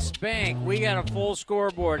Mechanics Bank. We got a full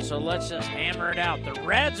scoreboard, so let's just hammer it out. The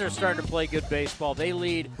Reds are starting to play good baseball. They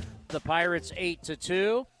lead the Pirates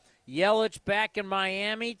 8-2. Yelich back in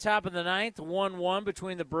Miami, top of the ninth, 1-1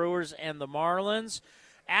 between the Brewers and the Marlins.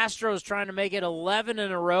 Astros trying to make it 11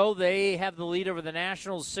 in a row. They have the lead over the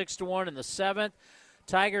Nationals 6-1 in the seventh.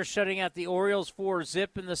 Tigers shutting out the Orioles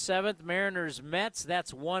 4-0 in the seventh. Mariners, Mets,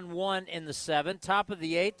 that's 1-1 in the seventh. Top of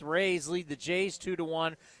the eighth, Rays lead the Jays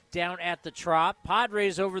 2-1 down at the Trop.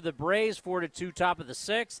 Padres over the Braves 4-2, top of the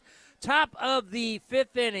sixth. Top of the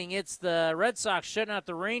fifth inning, it's the Red Sox shutting out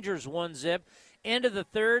the Rangers 1-0. End of the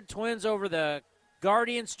third, Twins over the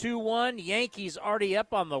Guardians 2-1. Yankees already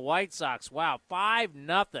up on the White Sox. Wow,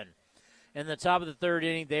 5-0. In the top of the third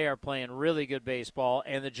inning, they are playing really good baseball,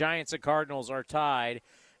 and the Giants and Cardinals are tied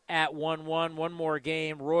at 1-1. One more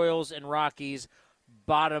game, Royals and Rockies,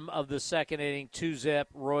 bottom of the second inning, 2-0,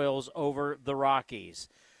 Royals over the Rockies.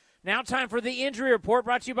 Now time for the injury report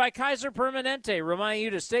brought to you by Kaiser Permanente. Remind you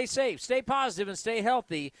to stay safe, stay positive, and stay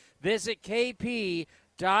healthy. Visit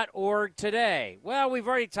kp.org today. Well, we've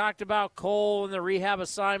already talked about Cole and the rehab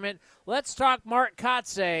assignment. Let's talk Mark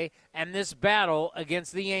Kotsay and this battle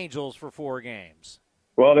against the Angels for 4 games.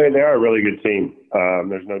 Well, they are a really good team.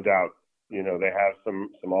 There's no doubt. You know, they have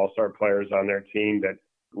some all-star players on their team that,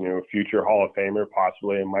 you know, future Hall of Famer,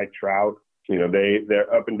 possibly, and Mike Trout. You know,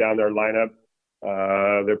 they're up and down their lineup.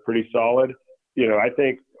 They're pretty solid. You know, I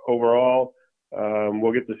think overall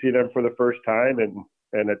we'll get to see them for the first time, and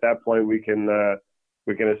at that point we can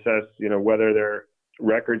assess, you know, whether their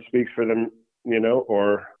record speaks for them, you know,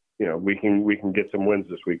 or, you know, we can get some wins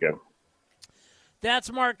this weekend.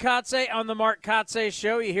 That's Mark Kotsay on the Mark Kotsay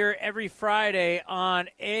Show. You hear it every Friday on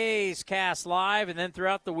A's Cast Live, and then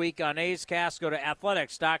throughout the week on A's Cast. Go to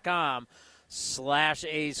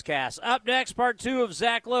athletics.com/A's Cast. Up next, part 2 of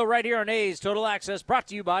Zach Lowe right here on A's Total Access, brought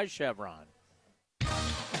to you by Chevron.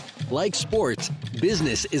 Like sports,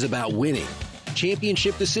 business is about winning.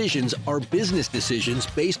 Championship decisions are business decisions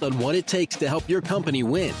based on what it takes to help your company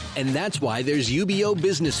win. And that's why there's UBO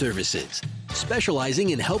Business Services,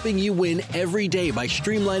 specializing in helping you win every day by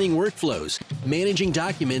streamlining workflows, managing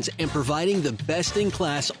documents, and providing the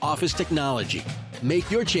best-in-class office technology. Make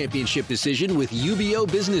your championship decision with UBO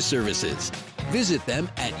Business Services. Visit them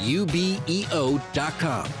at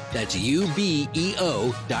ubeo.com. That's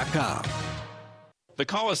ubeo.com. The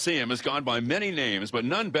Coliseum has gone by many names, but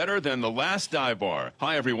none better than the Last Dive Bar.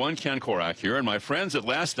 Hi, everyone. Ken Korach here, and my friends at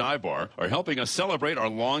Last Dive Bar are helping us celebrate our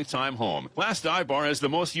longtime home. Last Dive Bar has the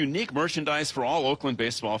most unique merchandise for all Oakland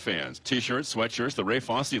baseball fans. T-shirts, sweatshirts, the Ray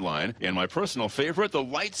Fosse line, and my personal favorite, the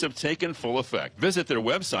lights have taken full effect. Visit their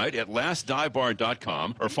website at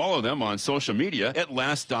lastdivebar.com or follow them on social media at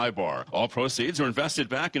Last Dive Bar. All proceeds are invested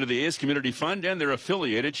back into the A's Community Fund and their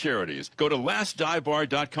affiliated charities. Go to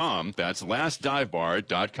lastdivebar.com. That's lastdivebar.com.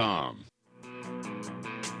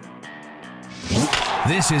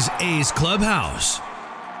 This is A's Clubhouse.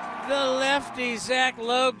 The lefty Zach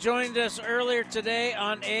Logue joined us earlier today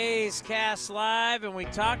on A's Cast Live, and we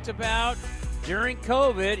talked about during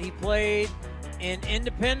COVID he played in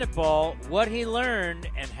independent ball, what he learned,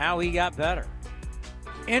 and how he got better.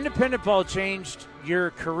 Independent ball changed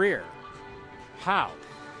your career. How?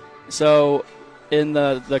 So in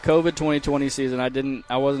the COVID 2020 season,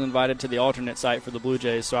 I wasn't invited to the alternate site for the Blue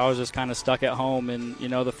Jays, so I was just kind of stuck at home. And, you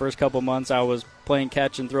know, the first couple months I was playing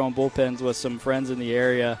catch and throwing bullpens with some friends in the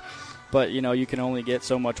area. But, you know, you can only get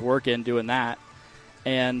so much work in doing that.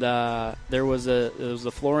 And it was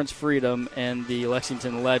the Florence Freedom and the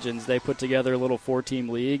Lexington Legends. They put together a little 4-team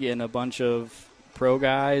league, and a bunch of pro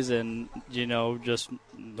guys and, you know, just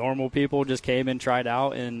normal people just came and tried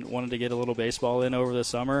out and wanted to get a little baseball in over the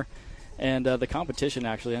summer. And the competition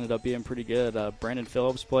actually ended up being pretty good. Brandon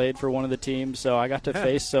Phillips played for one of the teams, so I got to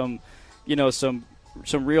face some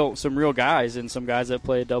real guys and some guys that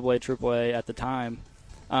played AA, AAA at the time.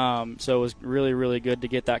 So it was really, really good to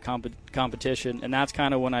get that competition, and that's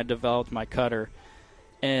kind of when I developed my cutter.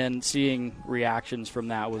 And seeing reactions from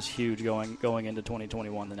that was huge going into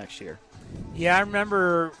 2021 the next year. Yeah, I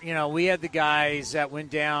remember, we had the guys that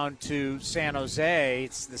went down to San Jose.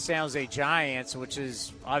 It's the San Jose Giants, which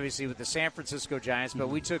is obviously with the San Francisco Giants, but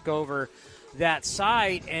we took over that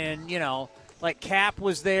site, and, like Cap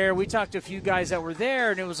was there. We talked to a few guys that were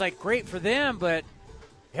there, and it was, like, great for them, but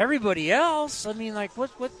everybody else, I mean, like,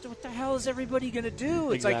 what the hell is everybody going to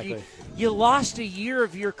do? It's exactly. Like you lost a year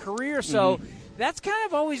of your career, so that's kind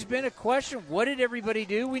of always been a question. What did everybody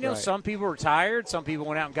do? We know some people retired. Some people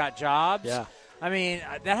went out and got jobs. Yeah. I mean,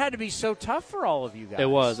 that had to be so tough for all of you guys.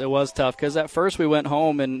 It was tough because at first we went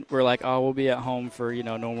home and we're like, oh, we'll be at home for,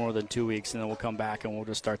 no more than 2 weeks, and then we'll come back and we'll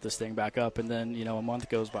just start this thing back up. And then, a month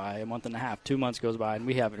goes by, a month and a half, 2 months goes by, and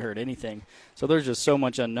we haven't heard anything. So there's just so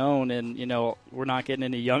much unknown, and, we're not getting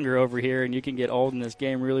any younger over here, and you can get old in this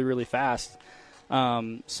game really, really fast.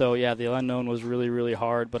 So, yeah, the unknown was really, really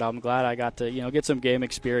hard, but I'm glad I got to, get some game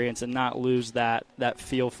experience and not lose that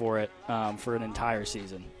feel for it for an entire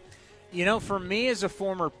season. For me as a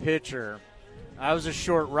former pitcher, I was a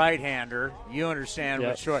short right-hander. You understand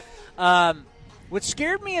what short. What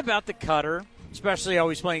scared me about the cutter, especially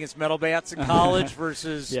always playing against metal bats in college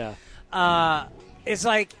versus it's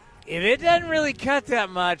like, if it doesn't really cut that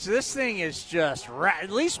much, this thing is just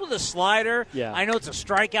at least with a slider. Yeah. I know it's a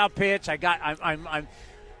strikeout pitch. I'm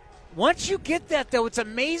once you get that, though, it's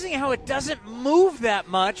amazing how it doesn't move that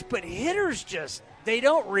much, but hitters just – they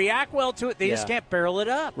don't react well to it. They just can't barrel it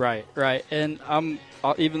up. Right. And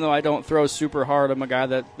even though I don't throw super hard, I'm a guy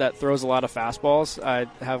that throws a lot of fastballs.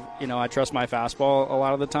 I trust my fastball a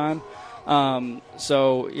lot of the time.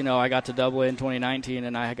 So I got to Double-A in 2019,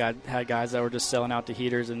 and I had guys that were just selling out to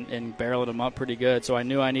heaters and barreling them up pretty good. So I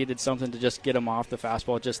knew I needed something to just get them off the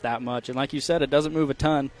fastball just that much. And like you said, it doesn't move a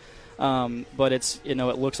ton. But it's it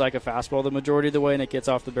looks like a fastball the majority of the way, and it gets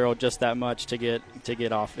off the barrel just that much to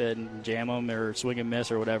get off it and jam them or swing and miss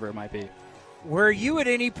or whatever it might be. Were you at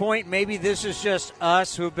any point, maybe this is just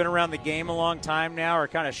us who have been around the game a long time now, are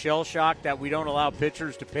kind of shell-shocked that we don't allow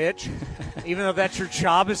pitchers to pitch, even though that's your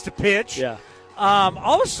job is to pitch? Yeah.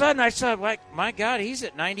 All of a sudden I said, like, my God, he's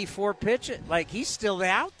at 94 pitch. Like, he's still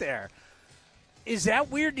out there. Is that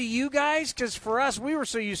weird to you guys? Because for us, we were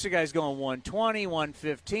so used to guys going 120,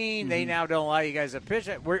 115. They now don't allow you guys to pitch.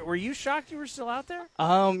 Were you shocked you were still out there?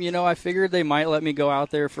 I figured they might let me go out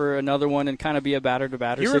there for another one and kind of be a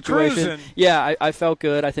batter-to-batter you situation. Were cruising. Yeah, I felt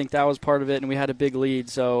good. I think that was part of it, and we had a big lead.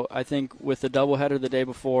 So I think with the doubleheader the day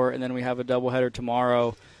before, and then we have a doubleheader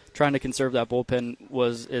tomorrow, trying to conserve that bullpen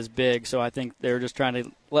is big. So I think they were just trying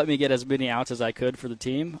to let me get as many outs as I could for the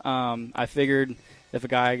team. I figured if a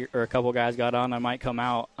guy or a couple guys got on, I might come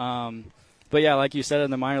out. But, yeah, like you said, in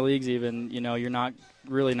the minor leagues even, you're not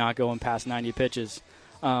going past 90 pitches.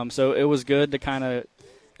 So it was good to kind of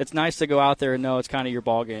 – it's nice to go out there and know it's kind of your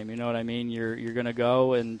ball game. You know what I mean? You're going to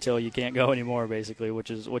go until you can't go anymore, basically, which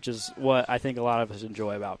is what I think a lot of us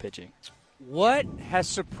enjoy about pitching. What has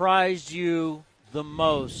surprised you the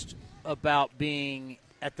most about being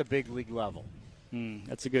at the big league level?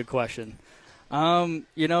 That's a good question.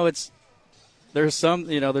 There's some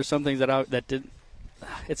things that did.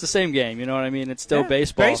 It's the same game, you know what I mean? It's still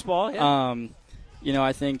baseball. Baseball, yeah.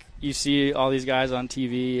 I think you see all these guys on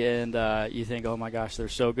TV, and you think, oh my gosh, they're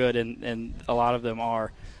so good, and a lot of them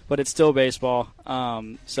are, but it's still baseball.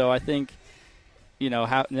 So I think,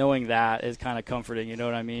 knowing that is kind of comforting, you know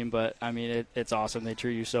what I mean? But I mean, it's awesome. They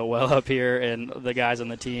treat you so well up here, and the guys on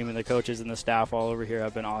the team and the coaches and the staff all over here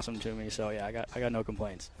have been awesome to me. So yeah, I got no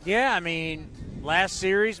complaints. Yeah, I mean, last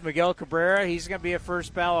series, Miguel Cabrera, he's going to be a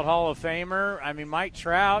first ballot Hall of Famer. I mean, Mike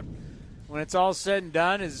Trout, when it's all said and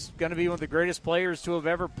done, is going to be one of the greatest players to have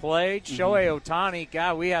ever played. Shohei Ohtani,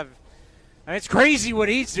 God, it's crazy what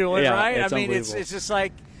he's doing, right? It's it's just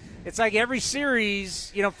like. It's like every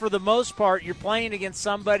series, for the most part, you're playing against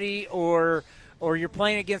somebody or you're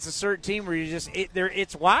playing against a certain team where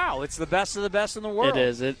it's wow. It's the best of the best in the world. It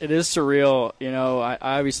is. It is surreal. I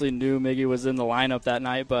obviously knew Miggy was in the lineup that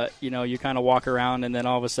night, but, you kind of walk around and then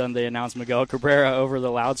all of a sudden they announce Miguel Cabrera over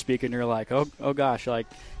the loudspeaker and you're like, oh gosh, like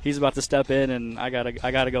he's about to step in and I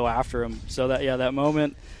gotta go after him. So that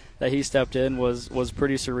moment that he stepped in was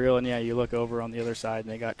pretty surreal. And, yeah, you look over on the other side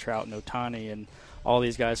and they got Trout and Ohtani and all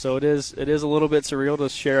these guys. So it is a little bit surreal to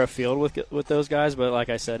share a field with those guys, but like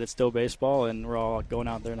I said, it's still baseball, and we're all going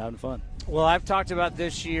out there and having fun. Well, I've talked about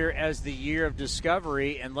this year as the year of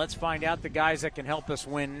discovery, and let's find out the guys that can help us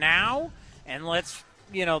win now, and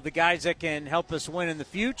the guys that can help us win in the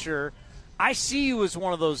future. I see you as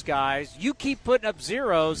one of those guys. You keep putting up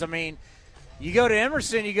zeros. I mean, you go to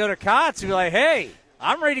Emerson, you go to Kotz, you're like, hey,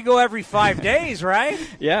 I'm ready to go every 5 days, right?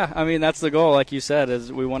 Yeah, I mean, that's the goal, like you said,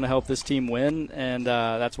 is we want to help this team win, and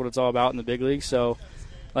that's what it's all about in the big league. So,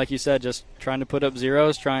 like you said, just trying to put up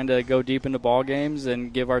zeros, trying to go deep into ball games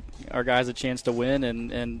and give our guys a chance to win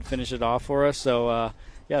and finish it off for us. So,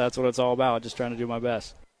 yeah, that's what it's all about, just trying to do my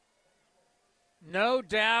best. No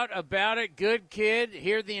doubt about it. Good kid.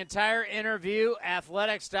 Hear the entire interview,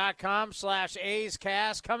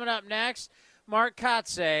 athletics.com/AsCast. Coming up next, Mark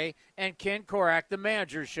Kotsay and Ken Korach, the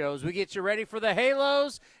manager shows. We get you ready for the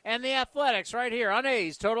Halos and the Athletics right here on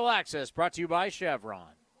A's Total Access, brought to you by Chevron.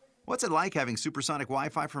 What's it like having supersonic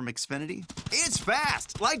Wi-Fi from Xfinity? It's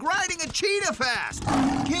fast, like riding a cheetah fast.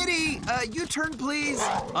 Kitty, U-turn please.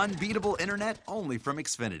 Unbeatable internet only from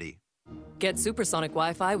Xfinity. Get supersonic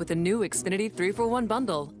Wi-Fi with the new Xfinity 3-for-1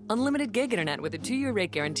 bundle. Unlimited gig internet with a 2-year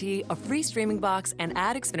rate guarantee, a free streaming box, and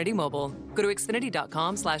add Xfinity Mobile. Go to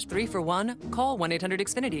Xfinity.com/3for1, call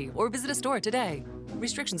 1-800-XFINITY, or visit a store today.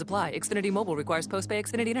 Restrictions apply. Xfinity Mobile requires post-pay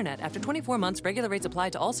Xfinity internet. After 24 months, regular rates apply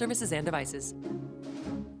to all services and devices.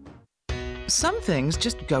 Some things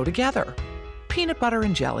just go together. Peanut butter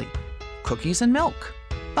and jelly, cookies and milk,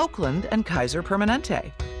 Oakland and Kaiser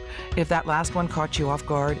Permanente. If that last one caught you off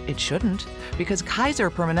guard, it shouldn't, because Kaiser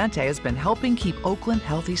Permanente has been helping keep Oakland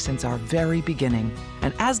healthy since our very beginning.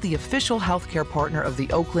 And as the official healthcare partner of the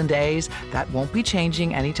Oakland A's, that won't be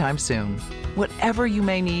changing anytime soon. Whatever you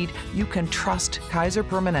may need, you can trust Kaiser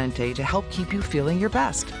Permanente to help keep you feeling your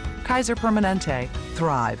best. Kaiser Permanente.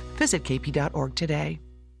 Thrive. Visit kp.org today.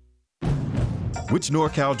 Which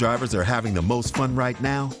NorCal drivers are having the most fun right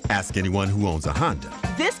now? Ask anyone who owns a Honda.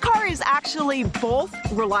 This car is actually both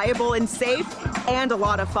reliable and safe and a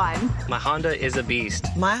lot of fun. My Honda is a beast.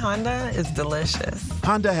 My Honda is delicious.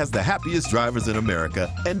 Honda has the happiest drivers in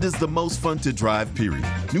America and is the most fun to drive, period.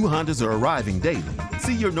 New Hondas are arriving daily.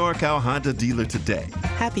 See your NorCal Honda dealer today.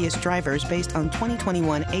 Happiest drivers based on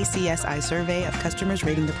 2021 ACSI survey of customers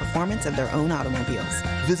rating the performance of their own automobiles.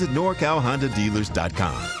 Visit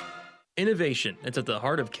NorCalHondaDealers.com. Innovation that's at the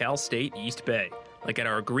heart of Cal State East Bay, like at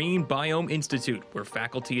our Green Biome Institute, where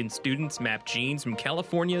faculty and students map genes from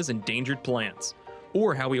California's endangered plants,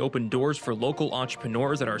 or how we open doors for local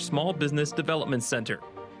entrepreneurs at our Small Business Development Center.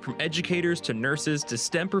 From educators to nurses to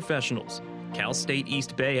STEM professionals, Cal State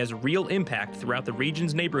East Bay has real impact throughout the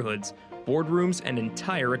region's neighborhoods, boardrooms, and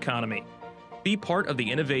entire economy. Be part of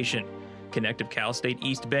the innovation. Connect with Cal State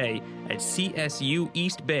East Bay at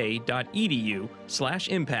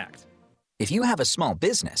csueastbay.edu/impact. If you have a small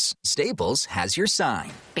business, Staples has your sign.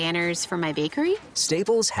 Banners for my bakery?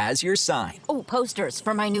 Staples has your sign. Oh, posters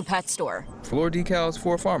for my new pet store. Floor decals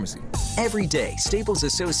for a pharmacy. Every day, Staples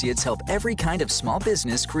associates help every kind of small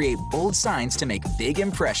business create bold signs to make big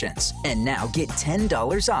impressions. And now get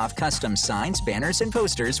 $10 off custom signs, banners, and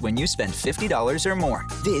posters when you spend $50 or more.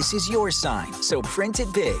 This is your sign, so print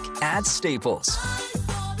it big at Staples.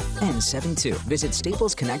 N72. Visit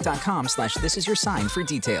staplesconnect.com/thisisyoursign for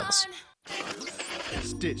details.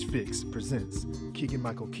 Stitch Fix presents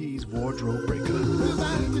Keegan-Michael Key's Wardrobe Breakup.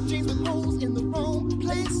 The jeans with holes in the wrong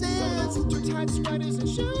places. Too tight sweaters and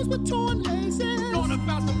shoes with torn laces. Gonna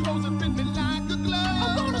bounce the clothes and fit me like a glove.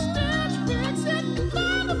 I'm gonna Stitch Fix it and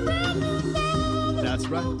find a brand new love. That's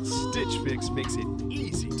right. Stitch Fix makes it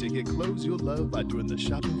easy to get clothes you'll love by doing the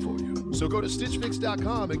shopping for you. So go to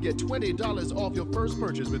StitchFix.com and get $20 off your first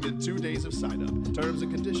purchase within 2 days of sign-up. Terms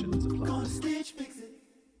and conditions apply. Go to Stitch Fix it.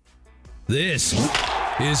 This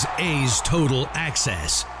is A's Total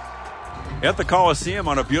Access. At the Coliseum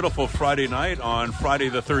on a beautiful Friday night on Friday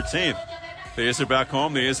the 13th. The A's are back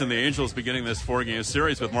home. The A's and the Angels beginning this 4-game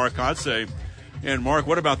series with Mark Kotsay. And, Mark,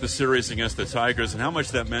 what about the series against the Tigers and how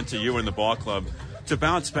much that meant to you and the ball club to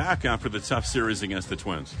bounce back after the tough series against the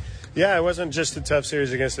Twins? Yeah, it wasn't just a tough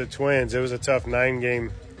series against the Twins. It was a tough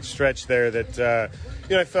 9-game stretch there that,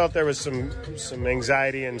 I felt there was some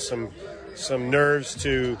anxiety and some nerves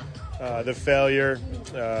to the failure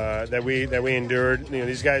that we endured.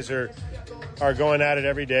 These guys are going at it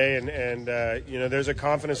every day, and there's a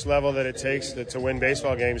confidence level that it takes to win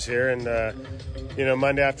baseball games here. And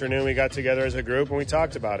Monday afternoon we got together as a group and we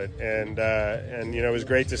talked about it, and it was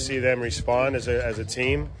great to see them respond as a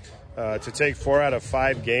team to take 4 out of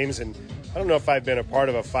 5 games. And I don't know if I've been a part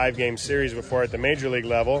of a 5-game series before at the major league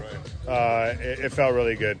level. It felt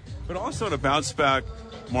really good. But also to bounce back,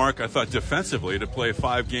 Mark, I thought defensively to play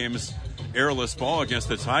 5 games airless ball against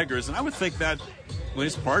the Tigers, and I would think that at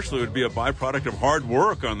least partially would be a byproduct of hard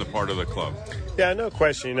work on the part of the club. Yeah, no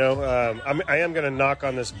question. I am going to knock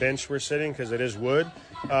on this bench we're sitting because it is wood,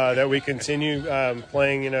 that we continue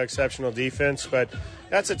playing, exceptional defense. But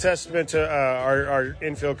that's a testament to our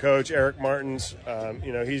infield coach, Eric Martins.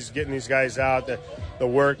 He's getting these guys out, the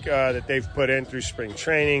work that they've put in through spring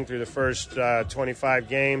training, through the first 25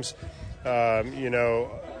 games,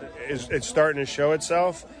 it's starting to show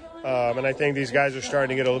itself. And I think these guys are starting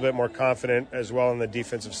to get a little bit more confident as well on the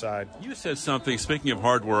defensive side. You said something, speaking of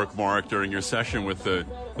hard work, Mark, during your session with the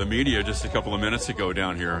media just a couple of minutes ago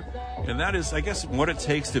down here. And that is, I guess, what it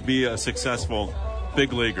takes to be a successful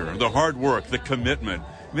big leaguer, the hard work, the commitment.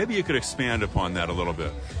 Maybe you could expand upon that a little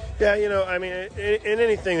bit. Yeah, in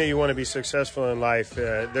anything that you want to be successful in life,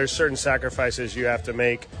 there's certain sacrifices you have to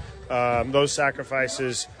make. Those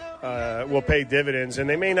sacrifices will pay dividends, and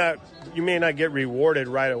you may not get rewarded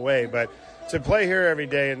right away. But to play here every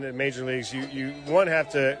day in the major leagues, you have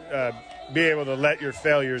to be able to let your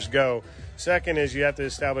failures go. Second is you have to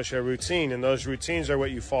establish a routine, and those routines are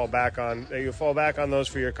what you fall back on. You fall back on those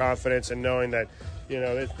for your confidence and knowing that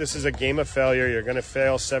this is a game of failure. You're going to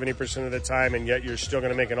fail 70% of the time, and yet you're still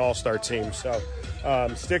going to make an all-star team. So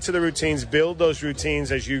stick to the routines, build those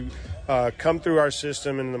routines as you come through our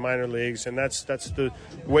system in the minor leagues, and that's the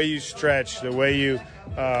way you stretch, the way you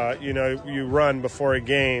run before a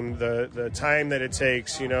game, the time that it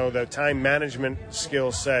takes, the time management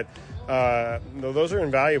skill set. Those are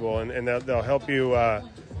invaluable, and they'll help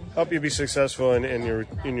you be successful in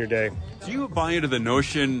your day. Do you buy into the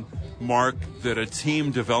notion, Mark, that a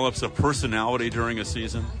team develops a personality during a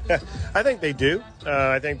season? I think they do.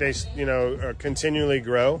 I think they continually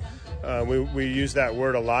grow. We use that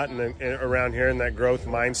word a lot around here in that growth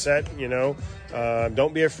mindset.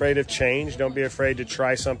 Don't be afraid of change. Don't be afraid to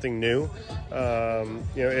try something new.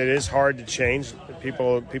 It is hard to change.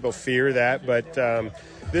 People fear that, but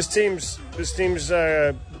this team's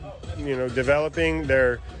developing.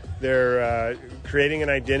 They're creating an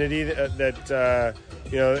identity that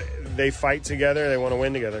they fight together. They want to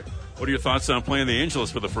win together. What are your thoughts on playing the Angels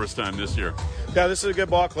for the first time this year? Yeah, this is a good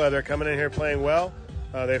ball club. They're coming in here playing well.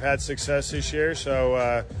 They've had success this year,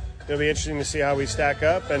 so it'll be interesting to see how we stack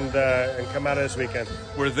up and come out of this weekend.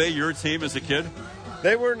 Were they your team as a kid?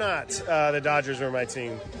 They were not. The Dodgers were my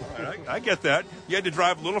team. All right, I get that. You had to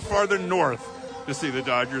drive a little farther north to see the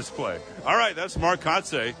Dodgers play. All right, that's Mark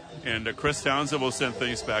Kotsay, and Chris Townsend will send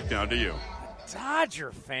things back down to you.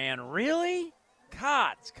 Dodger fan, really?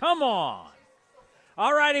 Kotz, come on.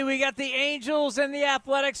 All righty, we got the Angels and the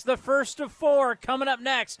Athletics, the first of four, coming up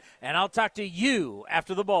next, and I'll talk to you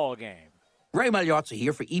after the ball game. Ray Magliozzi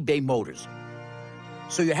here for eBay Motors.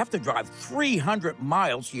 So you have to drive 300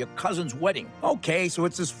 miles to your cousin's wedding. Okay, so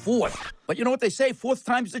it's his fourth. But you know what they say, fourth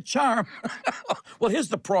time's the charm. Well, here's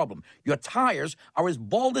the problem. Your tires are as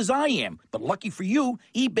bald as I am. But lucky for you,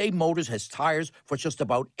 eBay Motors has tires for just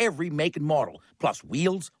about every make and model. Plus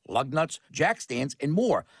wheels, lug nuts, jack stands, and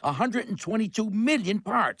more. 122 million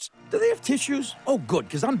parts. Do they have tissues? Oh, good,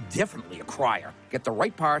 because I'm definitely a crier. Get the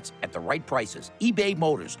right parts at the right prices. eBay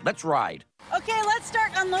Motors. Let's ride. Okay, let's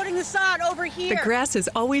start unloading the sod over here. The grass is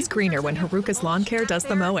always greener when Haruka's Lawn Care does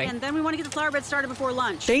the mowing. And then we want to get the flower bed started before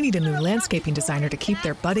lunch. They need a new landscaping designer to keep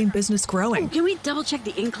their budding business growing. Oh, can we double check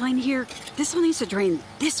the incline here? This one needs to drain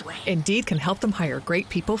this way. Indeed can help them hire great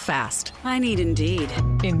people fast. I need Indeed.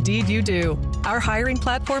 Indeed you do. Our hiring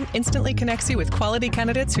platform instantly connects you with quality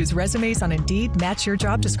candidates whose resumes on Indeed match your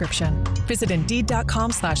job description. Visit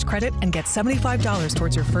Indeed.com/credit and get $75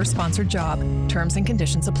 towards your first sponsored job. Terms and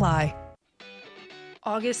conditions apply.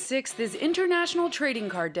 August 6th is International Trading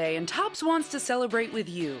Card Day, and Topps wants to celebrate with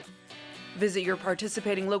you. Visit your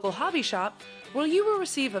participating local hobby shop, where you will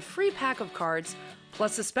receive a free pack of cards,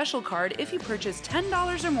 plus a special card if you purchase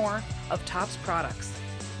 $10 or more of Topps products,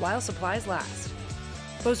 while supplies last.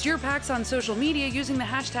 Post your packs on social media using the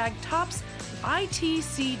hashtag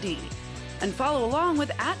ToppsITCD, and follow along with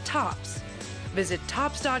 @Topps. Visit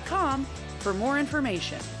Topps.com for more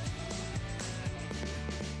information.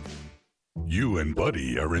 You and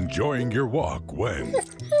Buddy are enjoying your walk when...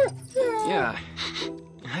 Yeah,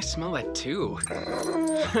 I smell that too.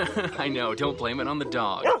 I know, don't blame it on the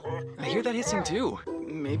dog. I hear that hissing too.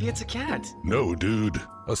 Maybe it's a cat. No, dude.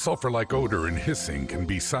 A sulfur-like odor and hissing can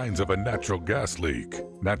be signs of a natural gas leak.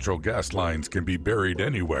 Natural gas lines can be buried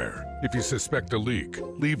anywhere. If you suspect a leak,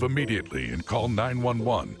 leave immediately and call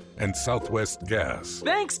 911 and Southwest Gas.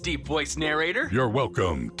 Thanks, deep voice narrator. You're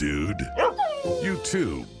welcome, dude. You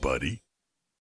too, buddy.